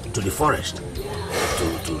sent to the forest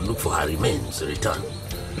to look for her remains return.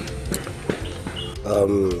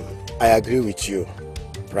 I agree with you,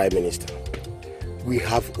 Prime Minister. We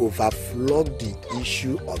have overflowed the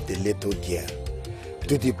issue of the little girl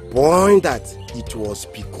to the point that it was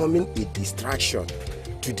becoming a distraction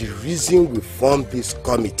to the reason we formed this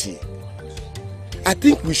committee. I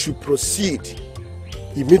think we should proceed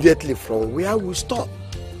immediately from where we stop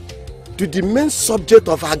to the main subject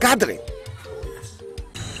of our gathering.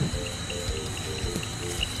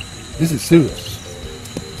 This is serious.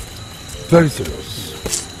 Very serious.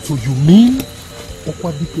 So you mean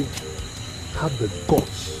Okwadike had the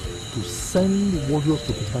guts to send warriors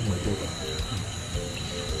to protect my daughter?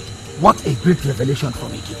 What a great revelation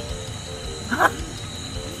from Ikene.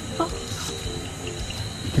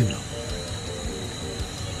 Ikena,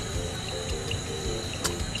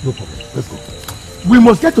 No problem. Let's go. We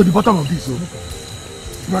must get to the bottom of this, so.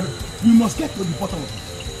 Brother, we must get to the bottom of this.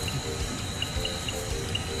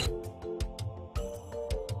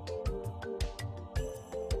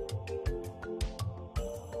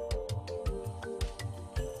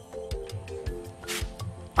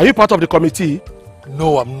 Are you part of the committee?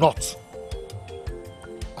 No, I'm not.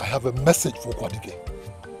 I have a message for Kwadike.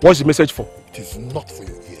 What's the message for? It is not for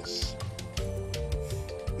your ears.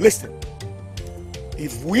 Listen,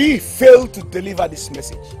 if we fail to deliver this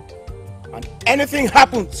message and anything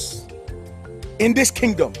happens in this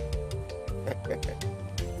kingdom,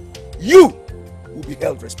 you will be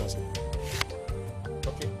held responsible.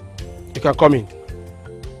 Okay. You can come in.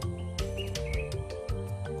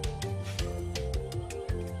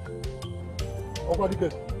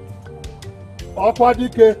 Okwadike.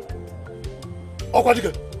 Okwadike.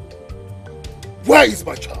 Okwadike. Where is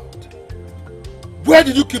my child? Where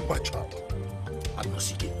did you keep my child?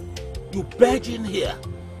 Anosike, you barging here,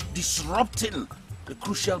 disrupting the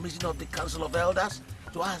crucial meeting of the Council of Elders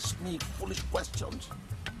to ask me foolish questions.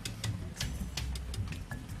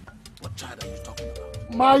 What child are you talking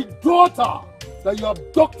about? My daughter that you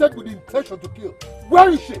abducted with the intention to kill. Where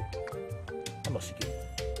is she? Anosike,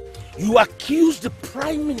 you accuse the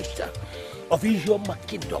Prime Minister of Ijeoma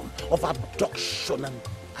Kingdom of abduction and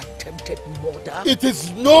attempted murder? It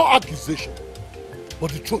is no accusation,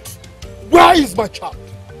 but the truth. Where is my child?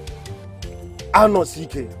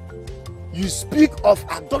 Anosike, you speak of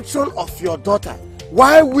adoption of your daughter,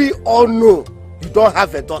 while we all know you don't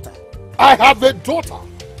have a daughter. I have a daughter.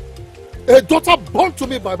 A daughter born to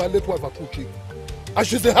me by my late wife Akuchi. And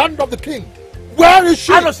she's the hand of the king. Where is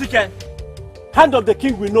she? Anosike, hand of the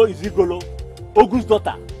king we know is Igolo, Ogun's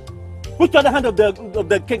daughter. Which other hand of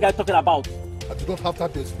the king are you talking about? I do not have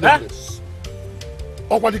time to explain this.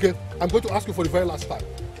 Okwadike, I'm going to ask you for the very last time.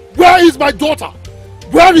 Where is my daughter?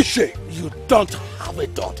 Where is she? You don't have a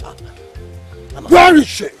daughter. Where is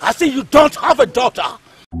she? I say you don't have a daughter.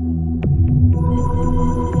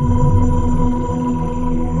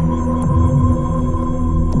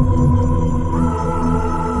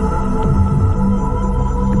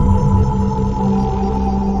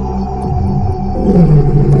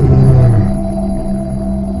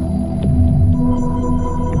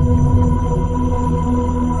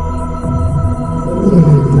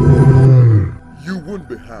 You won't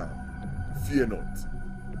be harmed. Fear not.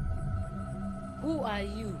 Who are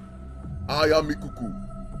you? I am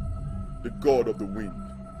Ikuku, the god of the wind,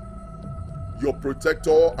 your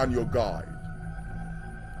protector and your guide.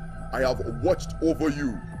 I have watched over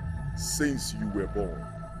you since you were born.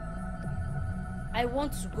 I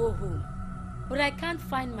want to go home, but I can't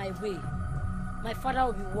find my way. My father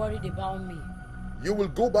will be worried about me. You will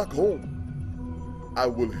go back home. I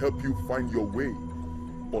will help you find your way,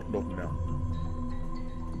 but not now.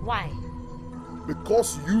 Why?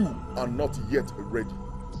 Because you are not yet ready.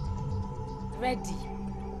 Ready?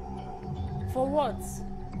 For what?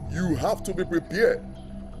 You have to be prepared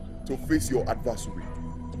to face your adversary.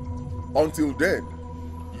 Until then,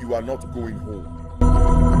 you are not going home.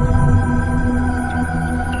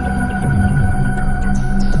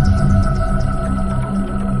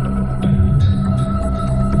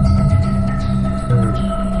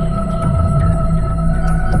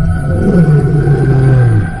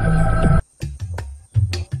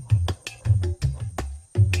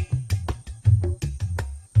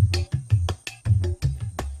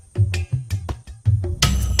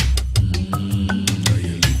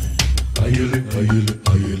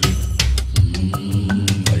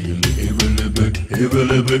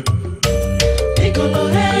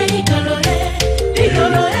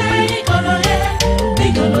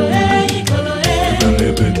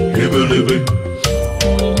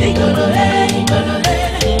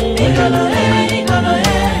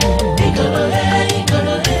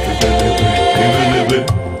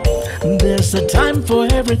 There's a time for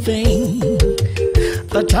everything,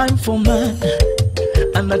 the time for man,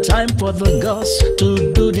 and the time for the gods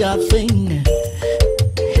to do their thing.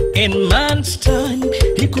 In man's time,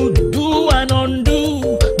 he could do and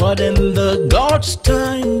undo, but in the God's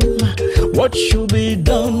time, what should be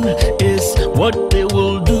done is what they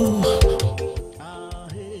will do.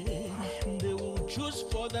 They will choose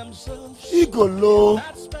for themselves. Igolo,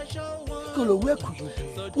 Igolo, where could you be?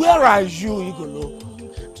 Where are you, Igolo?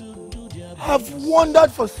 I've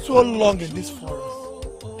wandered for so long in this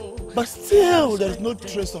forest, but still there is no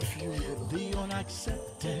trace of you, Igolo.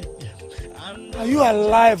 Are you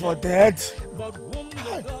alive or dead?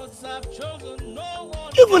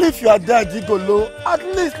 Even if you are dead, Igolo, at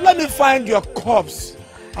least let me find your corpse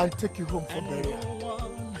and take you home for burial.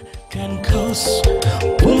 Can cause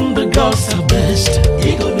whom the gods are best.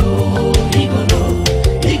 Igolo, igolo,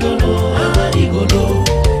 igolo, ah, igolo,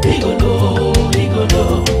 igolo,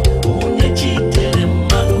 igolo. Unye chitere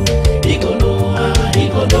manu. Igolo, ah,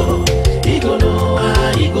 igolo, igolo,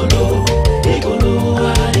 ah, igolo, igolo,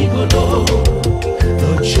 ah, igolo. The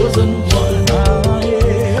chosen one, ah,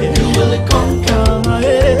 yeah. You will conquer, ah,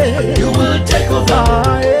 yeah. You will take over.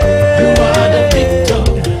 You are the victor.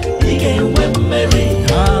 He came with Mary.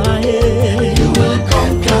 You will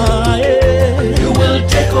conquer. You will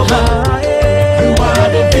take over. You are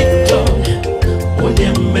the victor. Oh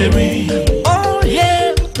yeah, Mary. Oh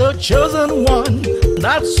yeah, the chosen one,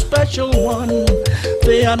 that special one,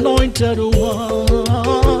 the anointed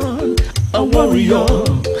one, a warrior,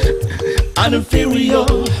 an inferior,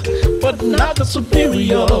 but not a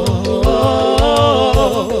superior.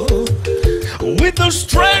 With the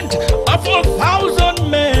strength of 1,000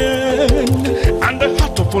 men and the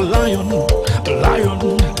heart of a lion, lion.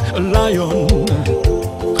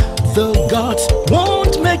 The gods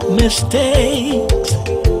won't make mistakes.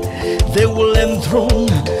 They will enthrone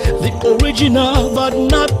the original but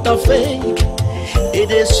not the fake.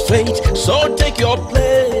 It is fate, so take your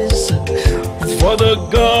place. For the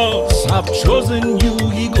gods have chosen you,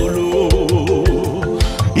 Igolo,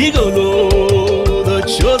 Igolo, the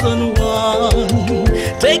chosen one.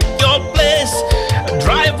 Take your place,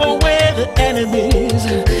 drive away the enemies.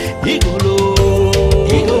 Igolo,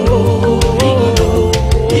 Igolo, Igolo,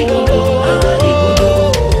 Igolo,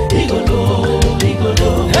 Igolo, Igolo, Igolo.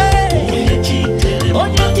 Hey,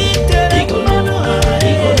 Igolo, Igolo,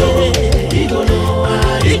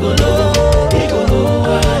 Igolo, Igolo.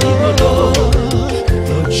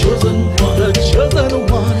 The chosen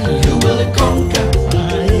one. You will conquer.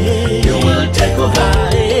 You will take over.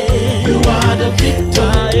 You are the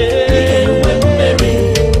victor. You will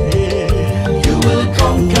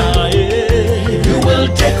conquer. You will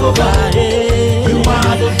take over. You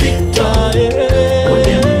are the victor.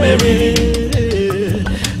 William Mary.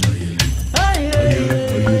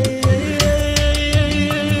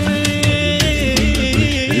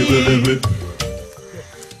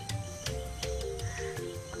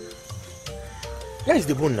 Where is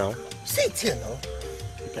the bone now? See it here now.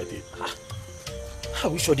 Look at it. How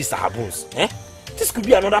are we sure these are her bones? Eh? This could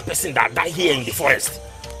be another person that died here in the forest.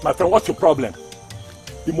 My friend, what's your problem?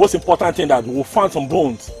 The most important thing that we will find some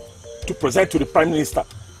bones to present to the Prime Minister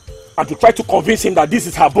and to try to convince him that this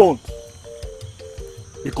is her bone.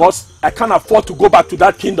 Because I can't afford to go back to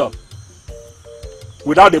that kingdom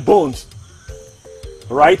without the bones.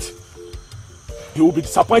 Alright? He will be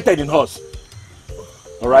disappointed in us.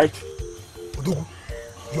 Alright? Odogu,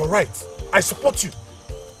 you're right. I support you.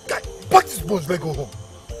 Guy, pack these bones, let's go home.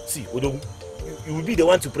 See, Odogu, you will be the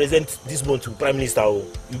one to present this bone to Prime Minister. You'll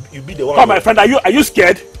be the one. Come, my friend, are you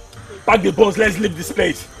scared? Pack the bones, let's leave this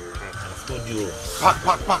place. I've told you. Pack.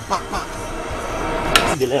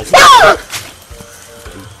 See the lens.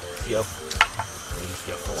 We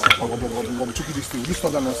took this thing. You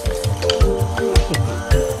stop that nonsense.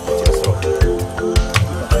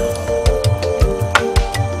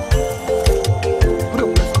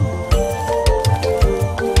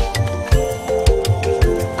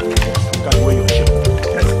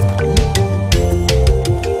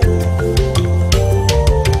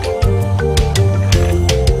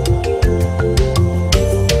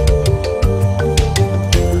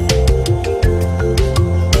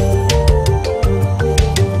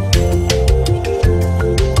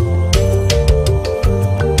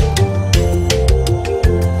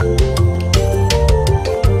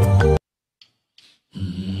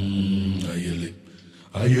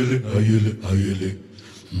 Ayele.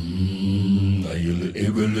 Ayele,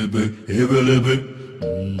 ebelebe.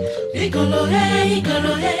 Igolo, hey,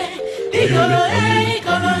 igolo, hey. Igolo, hey,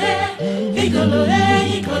 igolo, hey. Igolo,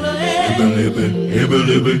 hey, igolo, hey.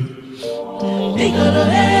 Ebelebe. Igolo,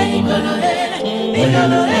 hey, igolo, hey.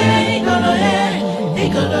 Igolo, hey, igolo, hey.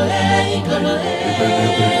 Igolo, hey, igolo,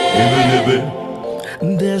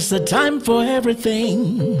 hey. There's a time for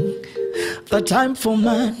everything. The time for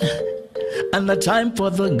man. And the time for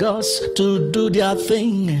the gods to do their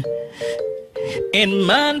thing. In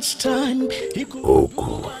man's time,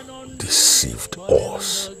 Ogu deceived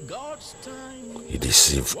us. He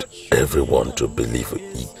deceived everyone to believe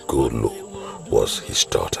Igolo was his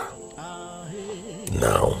daughter.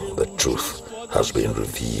 Now the truth has been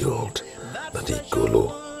revealed that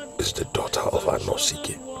Igolo is the daughter of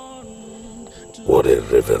Anosike. What a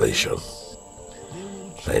revelation.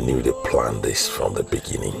 I knew they planned this from the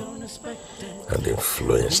beginning and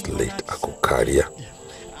influenced late Akukaria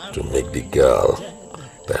to make the girl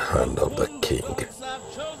the hand of the king,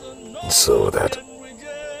 so that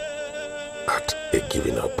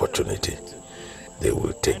given opportunity, they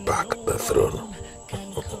will take back the throne.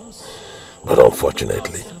 But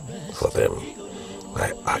unfortunately for them,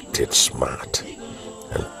 I acted smart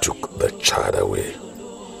and took the child away,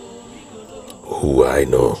 who I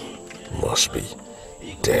know must be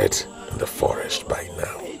dead in the forest by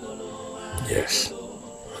now. Yes.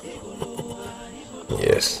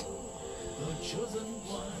 Yes.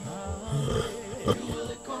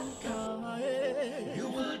 You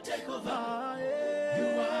will take over. You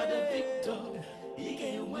are the victor.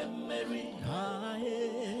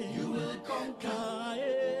 You will conquer.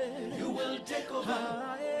 You will take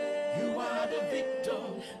over. You are the victor.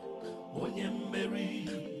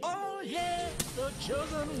 Oh yeah, the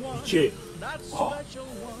chosen one. Che. That special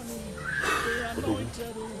one. The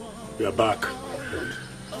anointed one. We are back.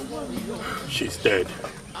 She's dead.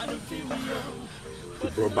 We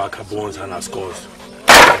brought back her bones and her skulls.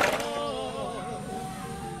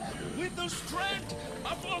 With the strength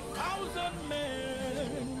of 1,000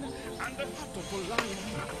 men and the heart of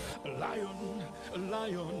a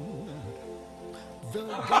lion. The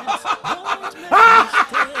gods won't make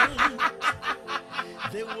mistakes.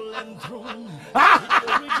 They will enthrone the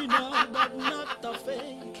original but not the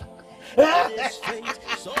fake. It is fate,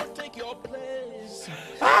 so take your place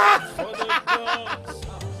for the gods.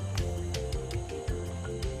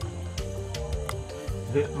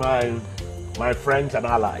 My friends and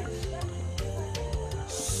allies,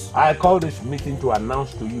 I call this meeting to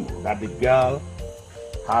announce to you that the girl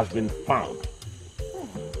has been found.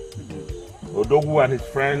 Odogu and his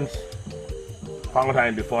friends found her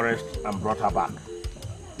in the forest and brought her back.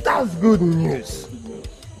 That's good news.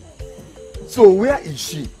 So where is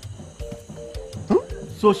she?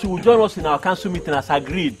 So she will join us in our council meeting as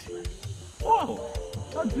agreed. Wow,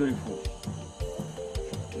 that's beautiful.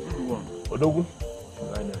 Good one. Odogu,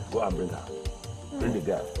 go and bring her. Bring the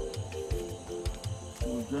girl. She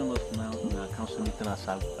will join us now in our council meeting as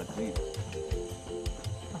agreed.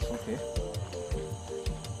 That's okay.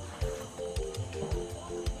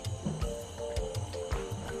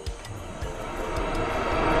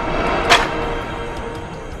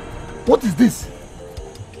 What is this?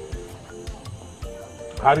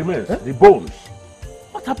 Her remains, the bones.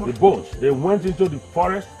 What happened? The bones. They went into the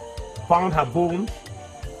forest, found her bones,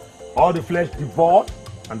 all the flesh devoured,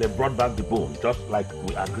 and they brought back the bone, just like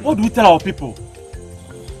we agreed. What do we tell our people?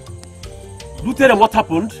 Do we tell them what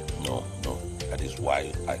happened? No. That is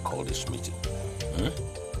why I call this meeting.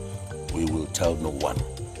 We will tell no one.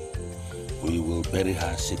 We will bury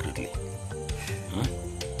her secretly.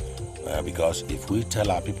 Because if we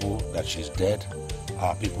tell our people that she's dead,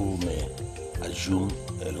 our people may assume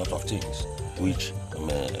a lot of things, which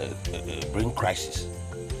may bring crisis.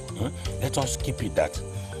 Let us keep it that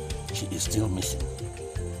she is still missing.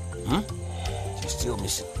 She's still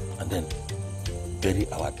missing. And then bury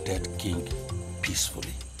our dead king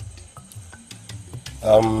peacefully.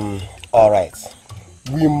 All right.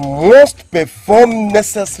 We must perform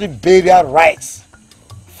necessary burial rites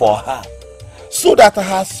for her, so that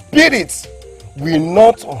her spirit will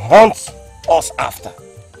not haunt us after.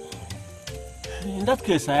 In that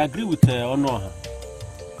case, I agree with Honor.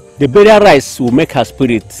 The burial rites will make her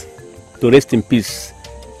spirit to rest in peace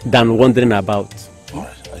than wandering about. All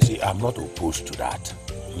right. I see, I'm not opposed to that.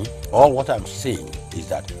 All what I'm saying is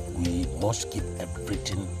that we must keep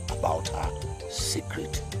everything about her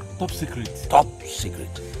secret. Top secret. Top secret.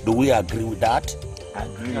 Do we agree with that?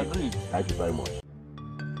 Agreed. Thank you very much.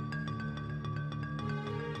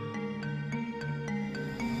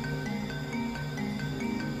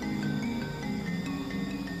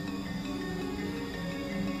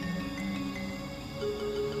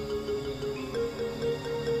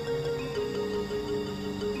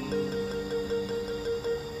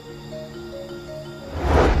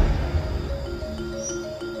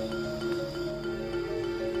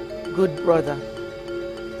 Good brother,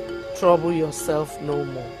 trouble yourself no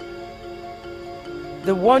more.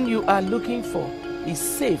 The one you are looking for is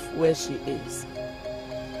safe where she is.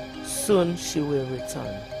 Soon she will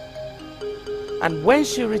return. And when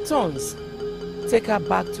she returns, take her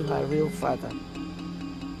back to her real father.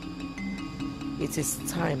 It is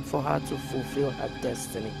time for her to fulfill her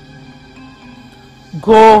destiny.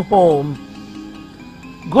 Go home.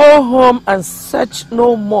 Go home and search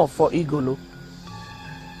no more for Igolo.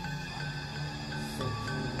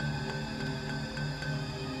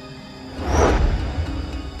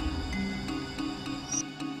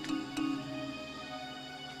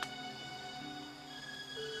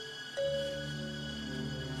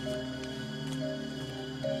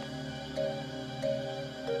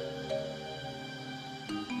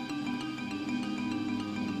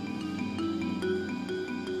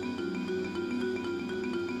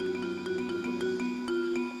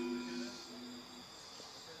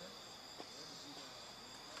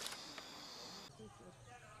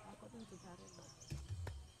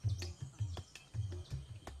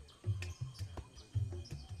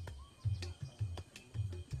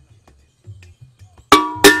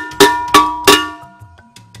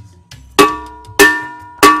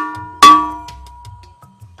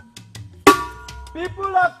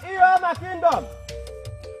 People of Ihoma Kingdom,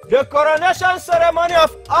 the coronation ceremony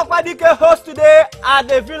of Okwadike holds today at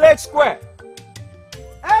the village square.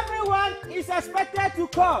 Everyone is expected to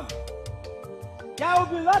come. There will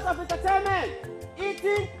be lots of entertainment,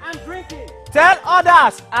 eating and drinking. Tell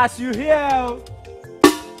others as you hear.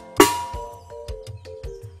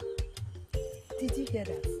 Did you hear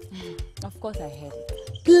that? Of course I heard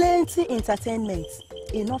it. Plenty entertainment,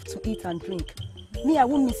 enough to eat and drink. Me, I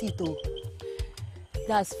won't miss it though.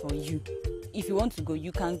 That's for you. If you want to go,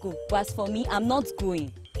 you can go. But as for me, I'm not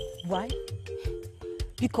going. Why?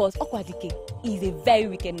 Because Okwadike is a very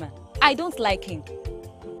wicked man. I don't like him.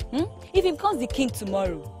 If he becomes the king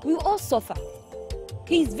tomorrow, we will all suffer.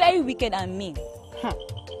 He is very wicked and mean.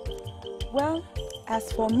 Well,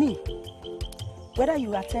 as for me, whether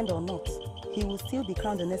you attend or not, he will still be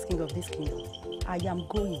crowned the next king of this kingdom. I am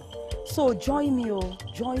going. So join me,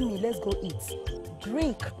 join me. Let's go eat,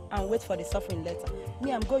 drink, and wait for the suffering letter.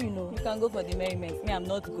 Me, I'm going, You can go for the merriment. Me, I'm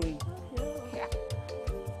not going. Yeah.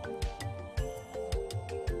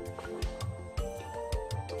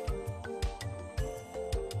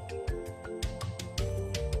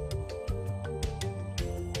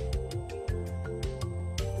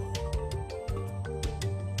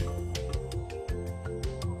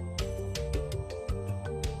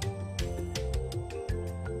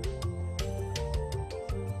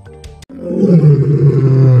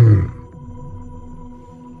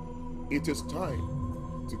 It is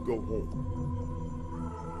time to go home.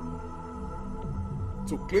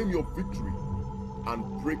 To claim your victory and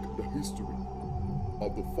break the history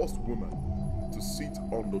of the first woman to sit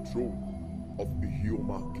on the throne of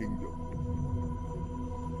Ihoma Kingdom.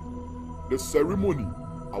 The ceremony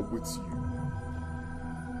awaits you,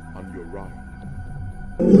 and your ride.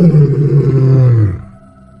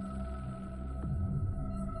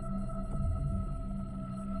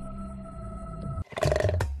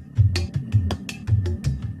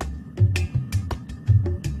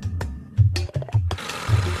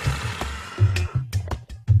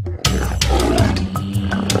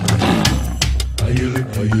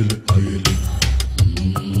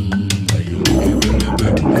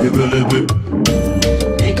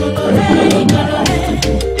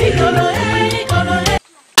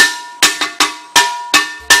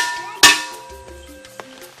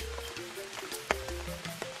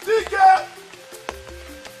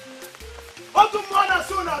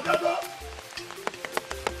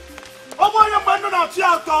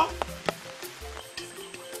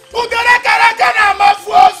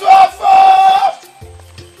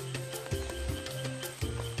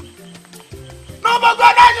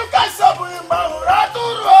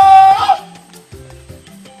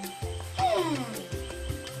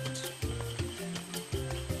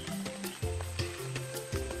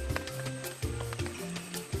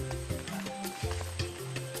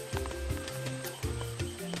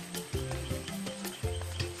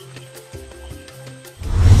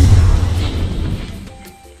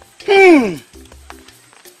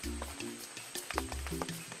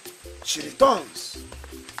 She returns.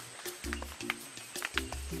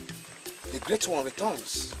 The great one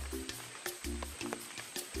returns.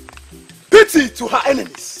 Pity to her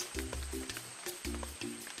enemies.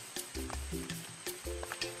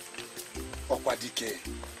 Okwadike.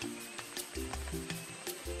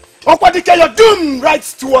 Okwadike, your doom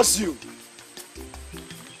rides towards you.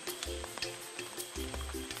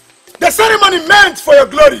 The ceremony meant for your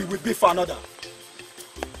glory will be for another.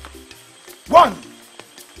 One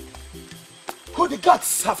who the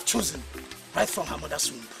gods have chosen right from her mother's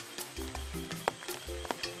womb.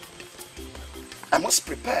 I must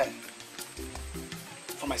prepare,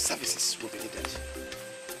 for my services will be needed.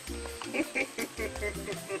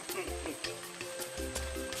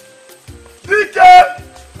 Dike!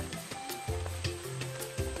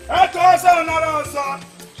 Eto ọsọ nara ọsọ.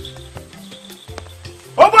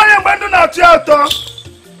 Oboye mgbendu na-achị atọ.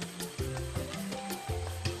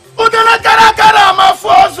 Udele karakara amafu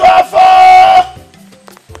ozu afọ.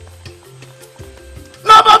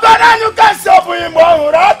 N'ọbọgọdọ anyị kasị ọbụghị mgbe ọ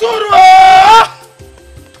hụrụ atụrụ.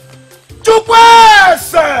 Chukwu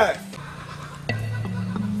ese.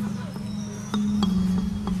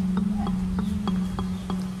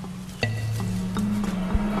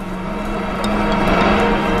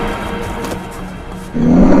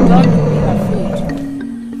 Don't be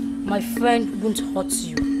afraid. My friend won't hurt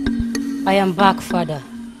you. I am back, Father.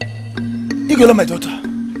 Igolo, my daughter.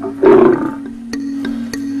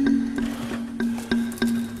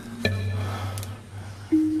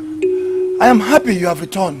 I am happy you have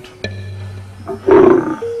returned.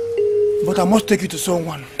 But I must take you to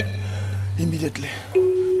someone immediately.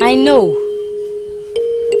 I know.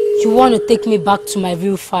 You want to take me back to my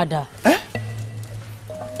real father? Eh?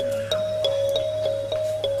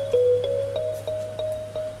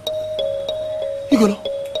 Igolo,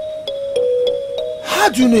 how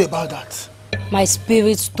do you know about that? My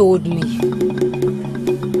spirits told me.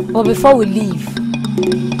 But before we leave,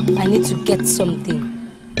 I need to get something.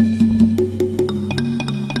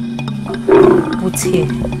 Put here.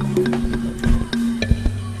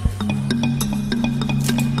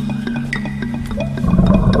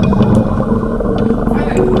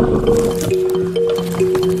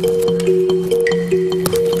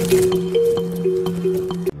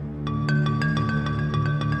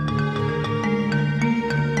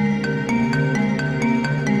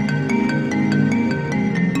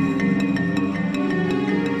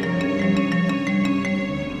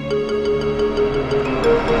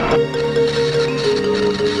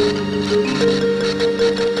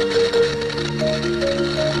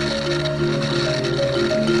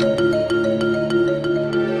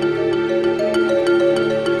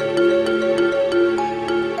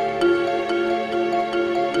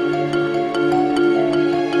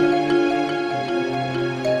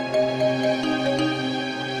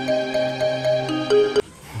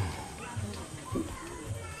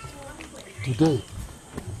 Today,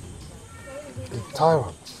 a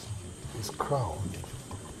tyrant is crowned.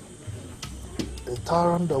 A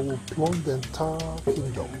tyrant that will plunge the entire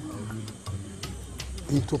kingdom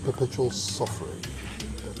into perpetual suffering.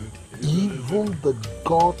 Even the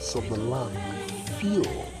gods of the land feel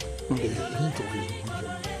the heat of his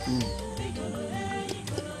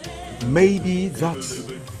wickedness. Maybe that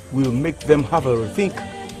will make them have a rethink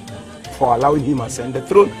for allowing him to ascend the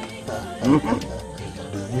throne. Do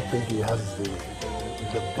you think he has the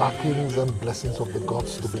backings and blessings of the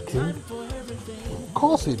gods to be king? Of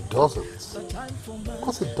course he doesn't. Of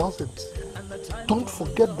course he doesn't. Don't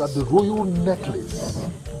forget that the royal necklace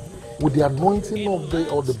with the anointing of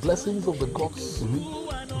the blessings of the gods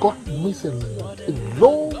got missing a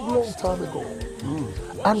long time ago.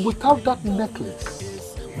 And without that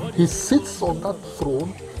necklace, he sits on that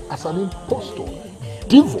throne as an impostor,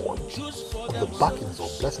 devoid of the backings or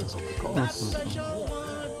blessings of the gods.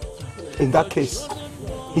 In that case,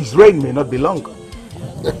 his reign may not be long.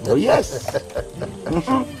 Oh yes.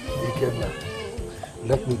 Ikenna,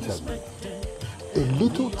 let me tell you, a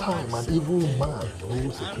little time an evil man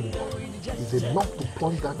rules a kingdom is enough to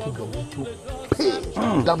plunge that kingdom into pain,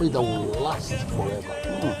 damage that will last forever.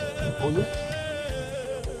 Oh yes?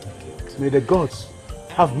 May the gods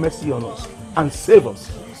have mercy on us and save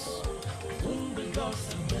us.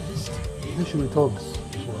 When she returns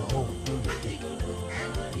to her home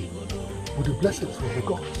with the blessings of the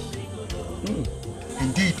gods.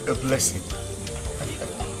 Indeed, a blessing.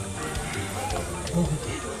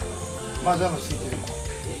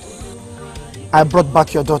 I brought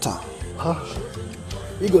back your daughter. Huh?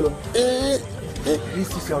 Igolo, this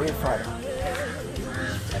is your real father.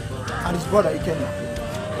 And his brother Ikenna,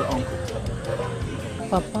 your uncle.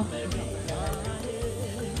 Papa.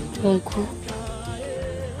 Uncle.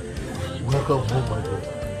 Welcome home, my boy.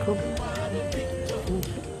 Come.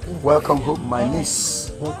 Welcome home, my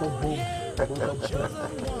niece. Welcome home.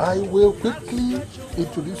 I will quickly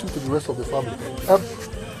introduce you to the rest of the family.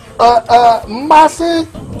 Mercy,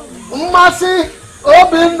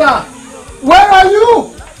 Obinna, where are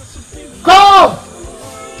you? Come!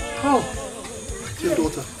 Come. Your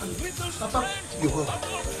daughter. You're welcome.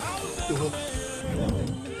 You're welcome.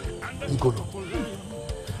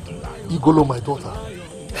 Igolo, my daughter.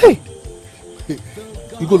 Hey,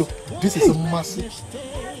 Igolo, this is Mercy,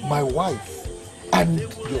 my wife. And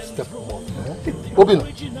your stepmother. Obinna,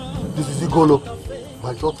 this is Igolo,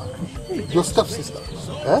 my daughter. Your stepsister.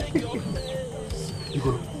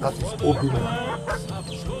 Igolo, that is Obinna,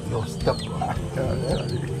 your stepbrother.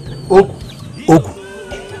 Ogu,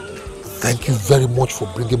 thank you very much for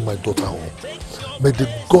bringing my daughter home. May the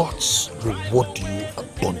gods reward you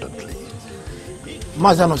abundantly.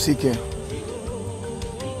 Mazanosike,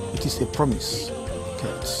 it is a promise.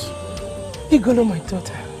 Igolo, my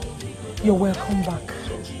daughter. You're welcome back.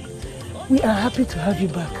 We are happy to have you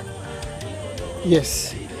back.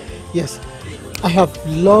 Yes, yes. I have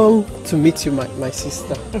longed to meet you, my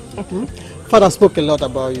sister. Father spoke a lot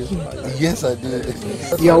about you. Yes, I did.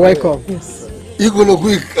 You are welcome. Yes. Igolo,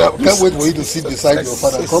 can't wait for you to sit beside your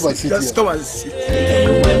father. Come and sit here. Just come and sit.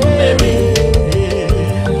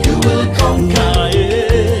 You will conquer,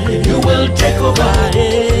 you will take over,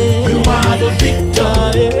 you are the victor.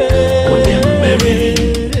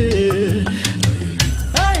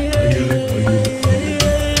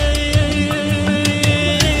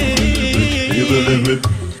 Igolo,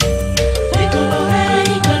 igolo,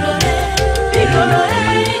 igolo, igolo, igolo.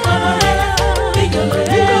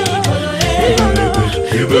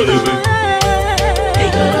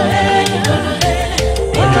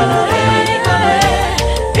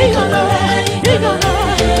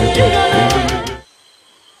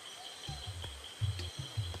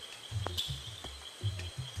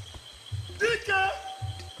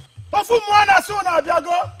 Ofu mwana so na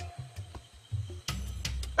biago.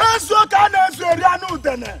 Ezo ka na ezo ri anu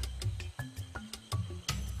udene.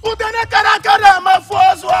 Udene kara ma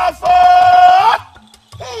fo zo afo.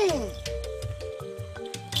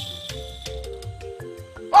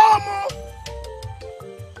 Omo.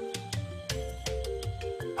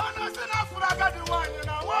 Ana se na furaga di wanyu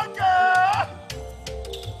na woke.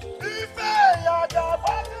 Ife ya da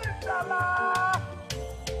bazintala.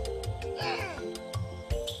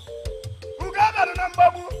 Ugaba na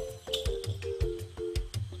mbabu.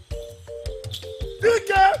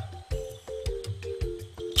 Dike.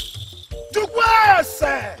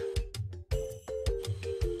 Tukwese.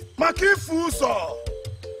 Makifuso.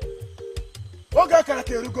 Oga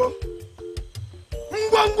karakerugo.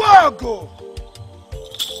 Ngwangwago.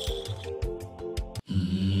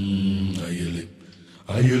 Ayele.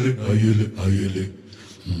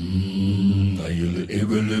 Ayele,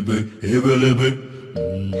 ebelebe.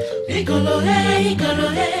 Igolo, igolo, igolo,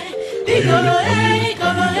 igolo,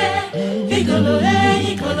 igolo,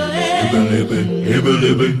 igolo,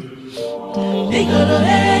 ebelebe. igolo, igolo,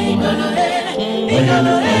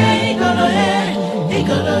 igolo,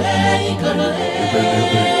 igolo,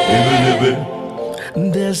 Ebelebe.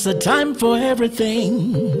 There's a time for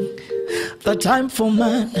everything, the time for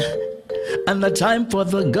man, and the time for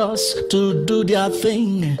the gods to do their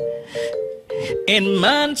thing. In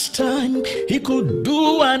man's time, he could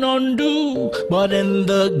do and undo, but in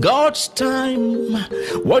the God's time,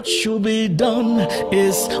 what should be done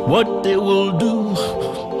is what they will do.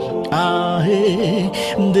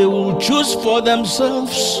 They will choose for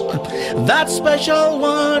themselves that special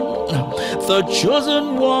one, the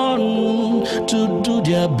chosen one to do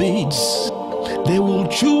their bids. They will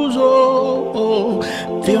choose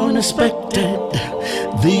the unexpected,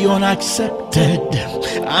 the unaccepted,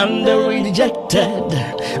 and the rejected.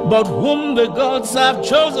 But whom the gods have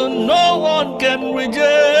chosen, no one can reject,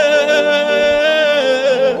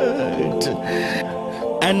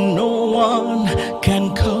 and no one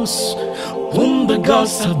can curse whom the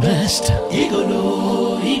gods have blessed.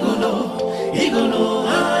 igolo, igolo, igolo,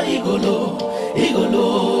 igolo,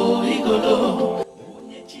 igolo, igolo.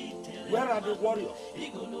 Where are the warriors?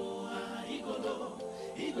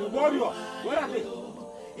 The warriors, where are they?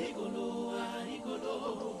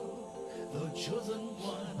 The chosen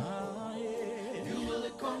one, you will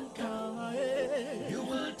conquer, you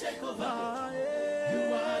will take over,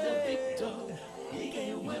 you are the victor.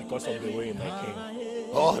 Because of the rain, my king.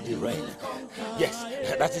 Oh, the rain. Yes,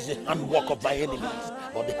 that is the handwork of my enemies.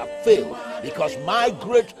 But they have failed because my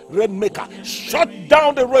great rainmaker shut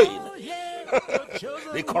down the rain.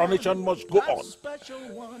 The coronation must go on.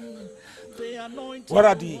 Where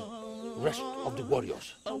are the rest of the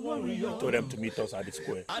warriors? I told them to meet us at the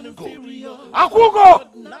square. Go. Akugo!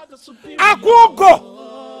 Akugo!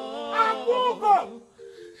 Akugo!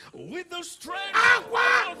 With the strength of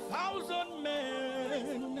 1,000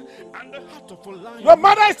 men and the heart of a lion. Your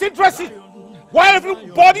mother is interested. While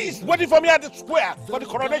everybody is waiting for me at the square for the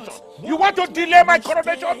coronation. You want to delay my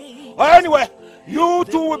coronation? Or anyway, you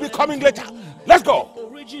two will be coming later. Let's go.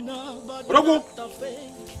 Rogu.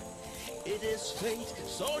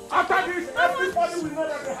 After this, everybody will know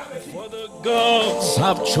that they have a king. For the gods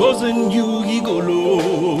have chosen you,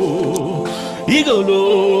 Igolo.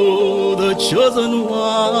 Igolo, the chosen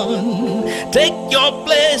one. Take your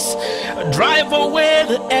place, drive away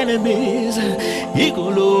the enemies.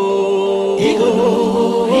 Igolo,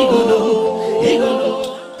 Igolo, Igolo,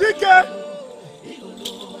 Igolo. Dike.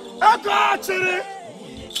 Ego achiri.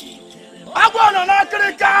 Agwana na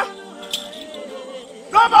Africa.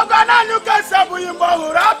 Noboga na nuka sabu yimbo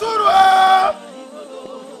huraturu.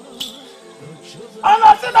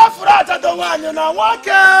 Ana sina furata do wanyu na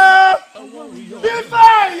wake.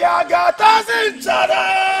 Bifa ya gata zinchara.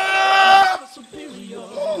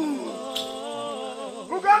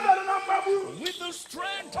 Uganda na mabu. With the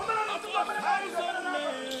strength of 1,000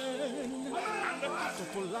 men and the heart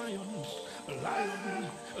of a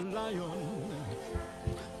lion.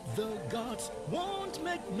 The gods won't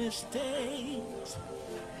make mistakes.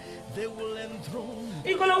 They will enthrone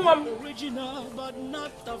the original but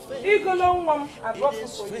not the fake. It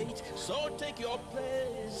is fate, so take your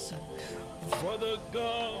place. For the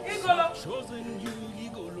gods have chosen you,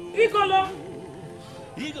 Igolo.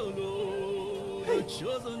 Igolo, the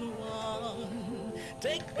chosen one.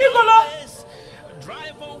 Take your place,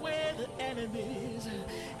 drive away the enemies.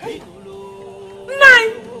 Igolo.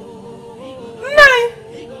 Nine.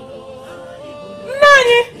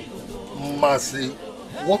 Mercy,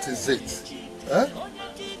 what is it? Eh?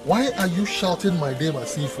 Why are you shouting my name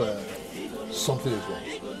as if something is wrong?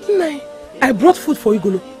 Nine. I brought food for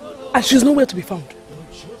Igolo, and she's nowhere to be found.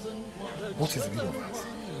 What is the meaning of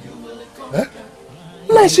that? Eh?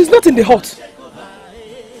 No, she's not in the hut.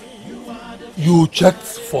 You checked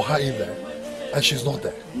for her in there, and she's not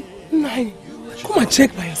there. Nine, come and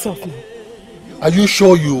check by yourself now. Are you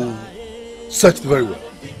sure you searched very well?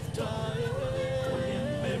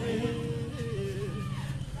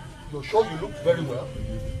 You're sure you looked very well?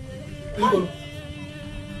 Igolo.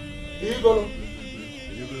 Igolo.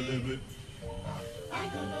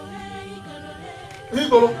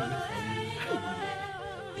 Igolo.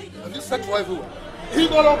 Have you searched for everywhere?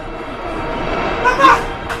 Igolo. Mama!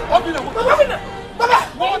 Open it. Mama! Mama!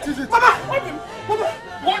 What is it? Mama! Open! Mama!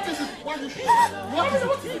 What is it? Why you shooting? What is it?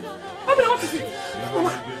 Open! What is it?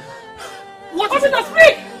 Mama! What is it? Open,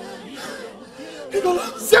 speak! Igolo.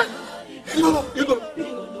 Say! Igolo. Igolo.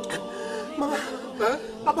 Mama!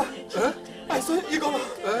 Papa! I saw Igolo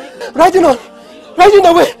Riding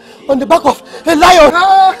away on the back of a lion.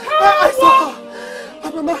 I saw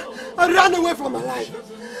her. Mama, I ran away from her life.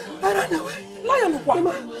 I ran away. Lion,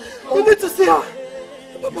 Mama, you need to see her.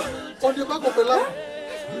 Papa, on the back of a lion.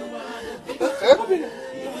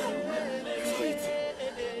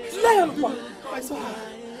 Lion, I saw her.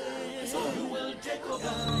 I saw her.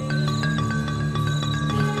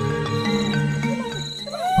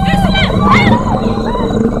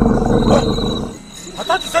 I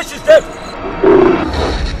thought you said she's dead.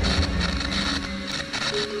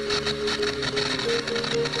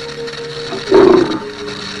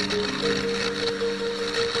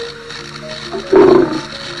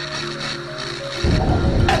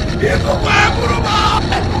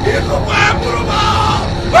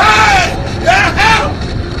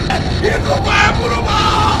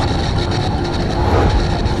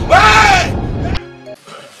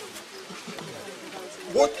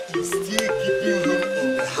 What is still keeping him in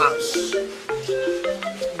the house?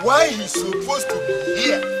 Why he's supposed to be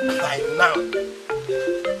here by now?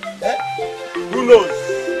 Who knows?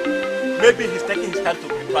 Maybe he's taking his time to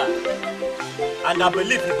prepare. And I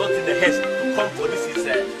believe he's not in the haste to come for this his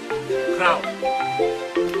crown.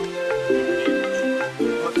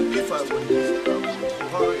 But if I were his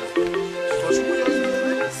warrior, because we are in the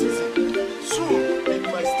rainy season, soon it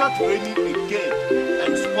might start raining again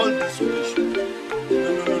and spoil this occasion. No,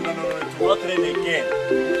 it will not rain again.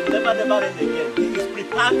 It will never rain again. He is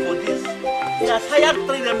prepared for this. He has hired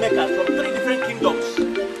 3 rainmakers from 3 different kingdoms. It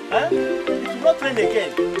will not rain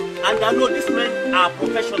again. And I know these men are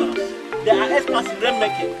professionals. They are experts in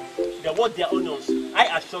rainmaking. They want their onions. I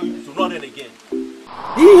assure you it will not rain again.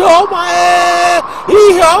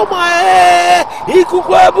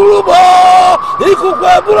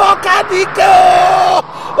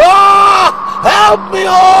 Help me,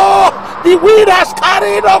 oh! The wind has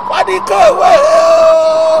carried up and it away.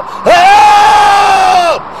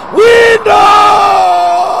 Help! Window!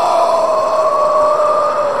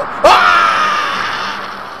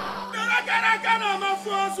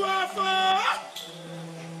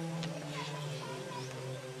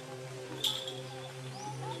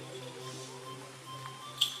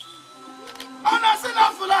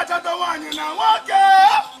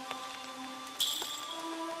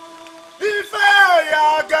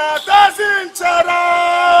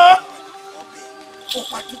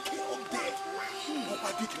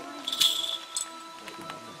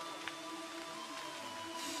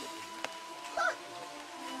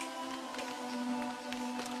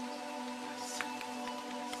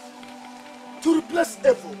 To replace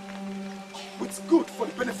evil with good for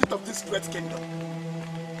the benefit of this great kingdom.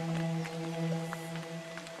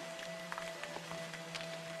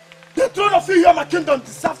 The throne of my kingdom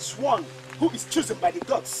deserves one who is chosen by the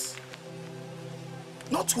gods,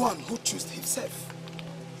 not one who chooses himself.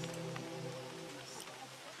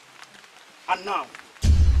 And now,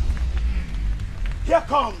 here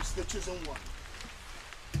comes the chosen one.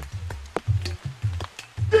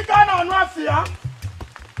 The kind of mafia.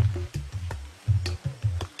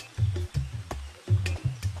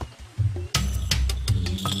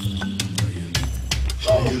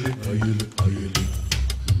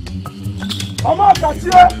 Ọmọ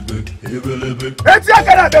kàtíé, etí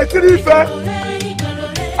akara bẹ̀tìrì ife,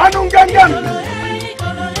 anú ngẹ́ngẹ́m,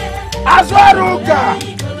 azụ arụ ụka.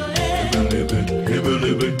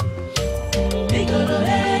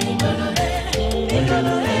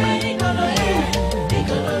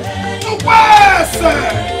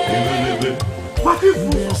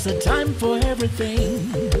 There's a time for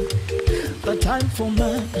everything, the time for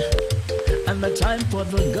man, and the time for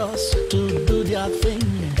the gods to do their thing.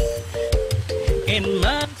 In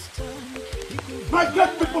man's time, my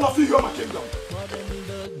great people of my kingdom,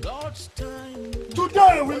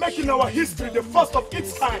 today we're making our history the first of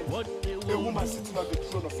its kind. A woman sitting on the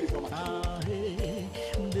throne of Igolo.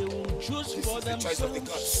 choose this for is the choice of the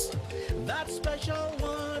themselves gods. that special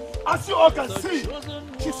one. As you all can see,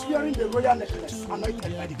 she's wearing the royal necklace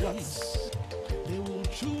anointed by the gods.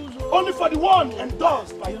 Only for the one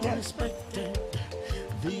endorsed by them.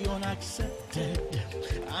 The unaccepted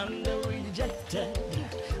and the rejected,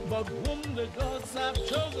 but whom the gods have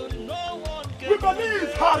chosen, no one can. We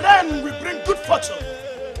believe her reign will bring good fortune,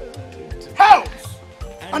 health,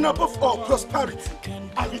 and above all, prosperity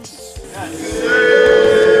and riches.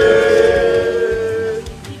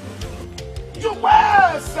 You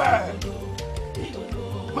were, sir!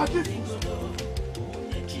 Magnificent.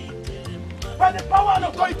 By the power and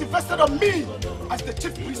authority vested on me as the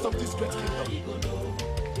chief priest of this great kingdom.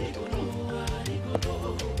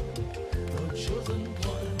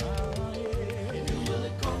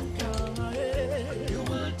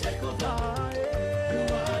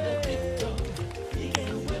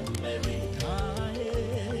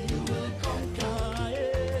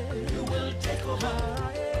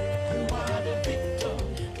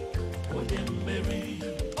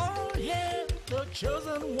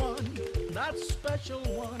 Chosen one, that special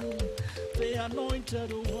one, the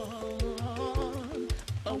anointed one,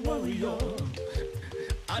 a warrior,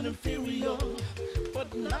 an inferior,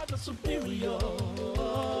 but not a superior.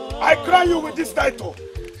 I crown you with this title.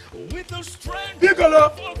 With the strength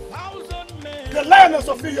Igolo, of 1,000 men, the lioness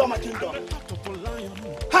of my kingdom.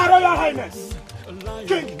 Her Royal Highness,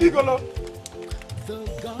 King Igolo,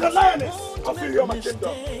 the lioness of my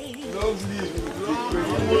kingdom.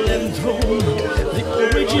 The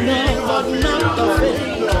original but not the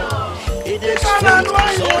fake. It is fate,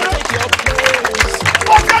 so take your place.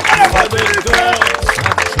 For the gods have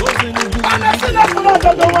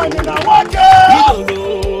chosen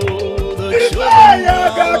you. The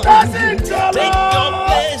chosen one. Take your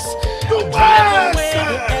place. Drive away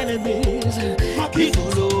the enemies.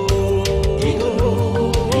 Igolo, Igolo,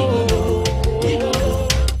 Igolo, Igolo.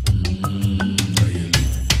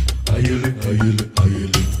 Ayele, ayele,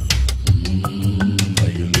 ayele.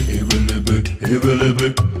 Ebelebe.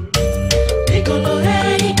 Igolo,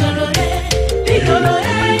 hey, igolo, hey. Igolo,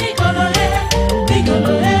 hey, igolo, hey.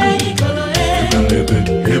 Igolo, hey, igolo, hey.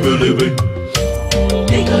 Ebelebe.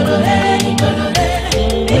 Igolo, hey, igolo, hey.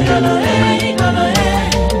 Igolo, hey, igolo,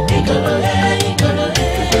 hey. Igolo, hey, igolo,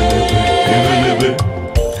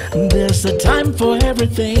 hey. There's a time for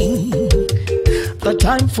everything. The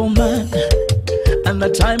time for man and the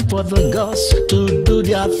time for the gods to do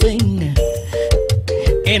their thing.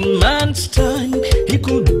 In man's time, he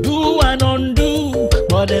could do and undo,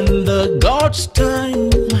 but in the God's time,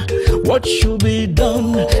 what should be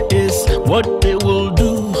done is what they will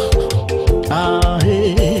do.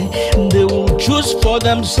 They will choose for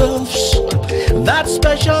themselves that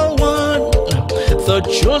special one, the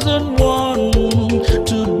chosen one,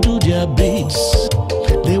 to do their bids.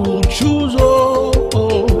 They will choose,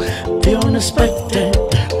 the unexpected,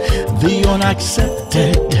 the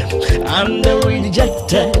unaccepted, and the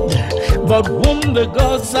rejected, but whom the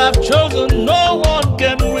gods have chosen, no one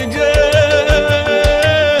can reject,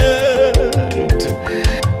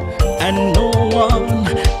 and no one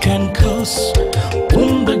can curse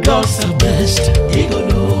whom the gods have blessed.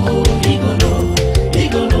 Igolo, igolo,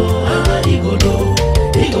 igolo, ah, igolo,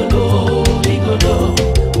 igolo, igolo,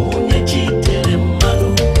 unye chitere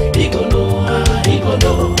manu, igolo, ah,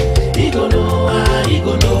 igolo, igolo, ah,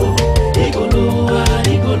 igolo, igolo, ah,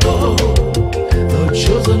 igolo, the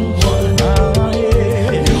chosen one, ah,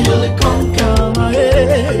 yeah. You will conquer,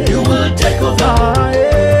 yeah. You will take over,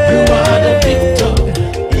 yeah. You are the victor,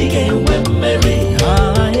 again when Mary,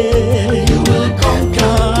 ah, yeah. You will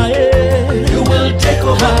conquer, yeah. You will take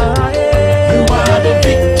over, yeah. You are the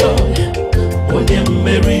victor, again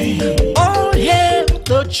Mary. Oh yeah,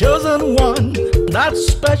 the chosen one, that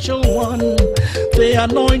special one, the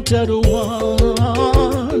anointed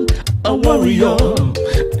one, a warrior,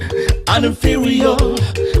 an inferior,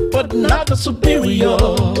 but not a superior.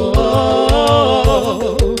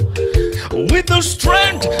 With the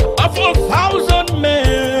strength of 1,000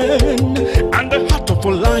 men and the heart of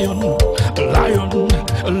a lion,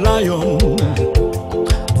 lion.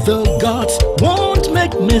 The gods won't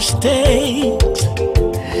make mistakes.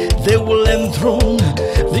 They will enthrone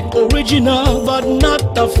the original but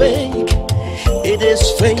not the fake. It is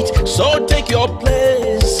fate, so take your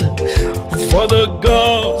place. For the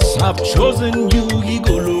gods have chosen you,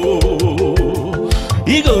 Igolo,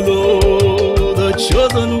 Igolo, the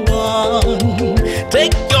chosen one.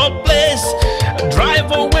 Take your place,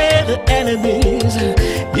 drive away the enemies.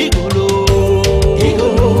 Igolo,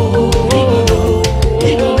 Igolo, Igolo,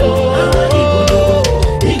 Igolo, Igolo,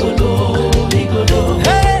 Igolo, Igolo.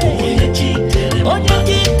 Hey, onye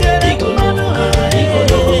chitere mmanụ,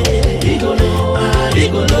 Igolo,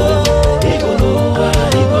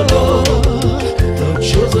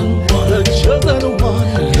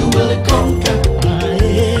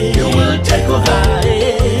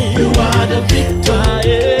 victor.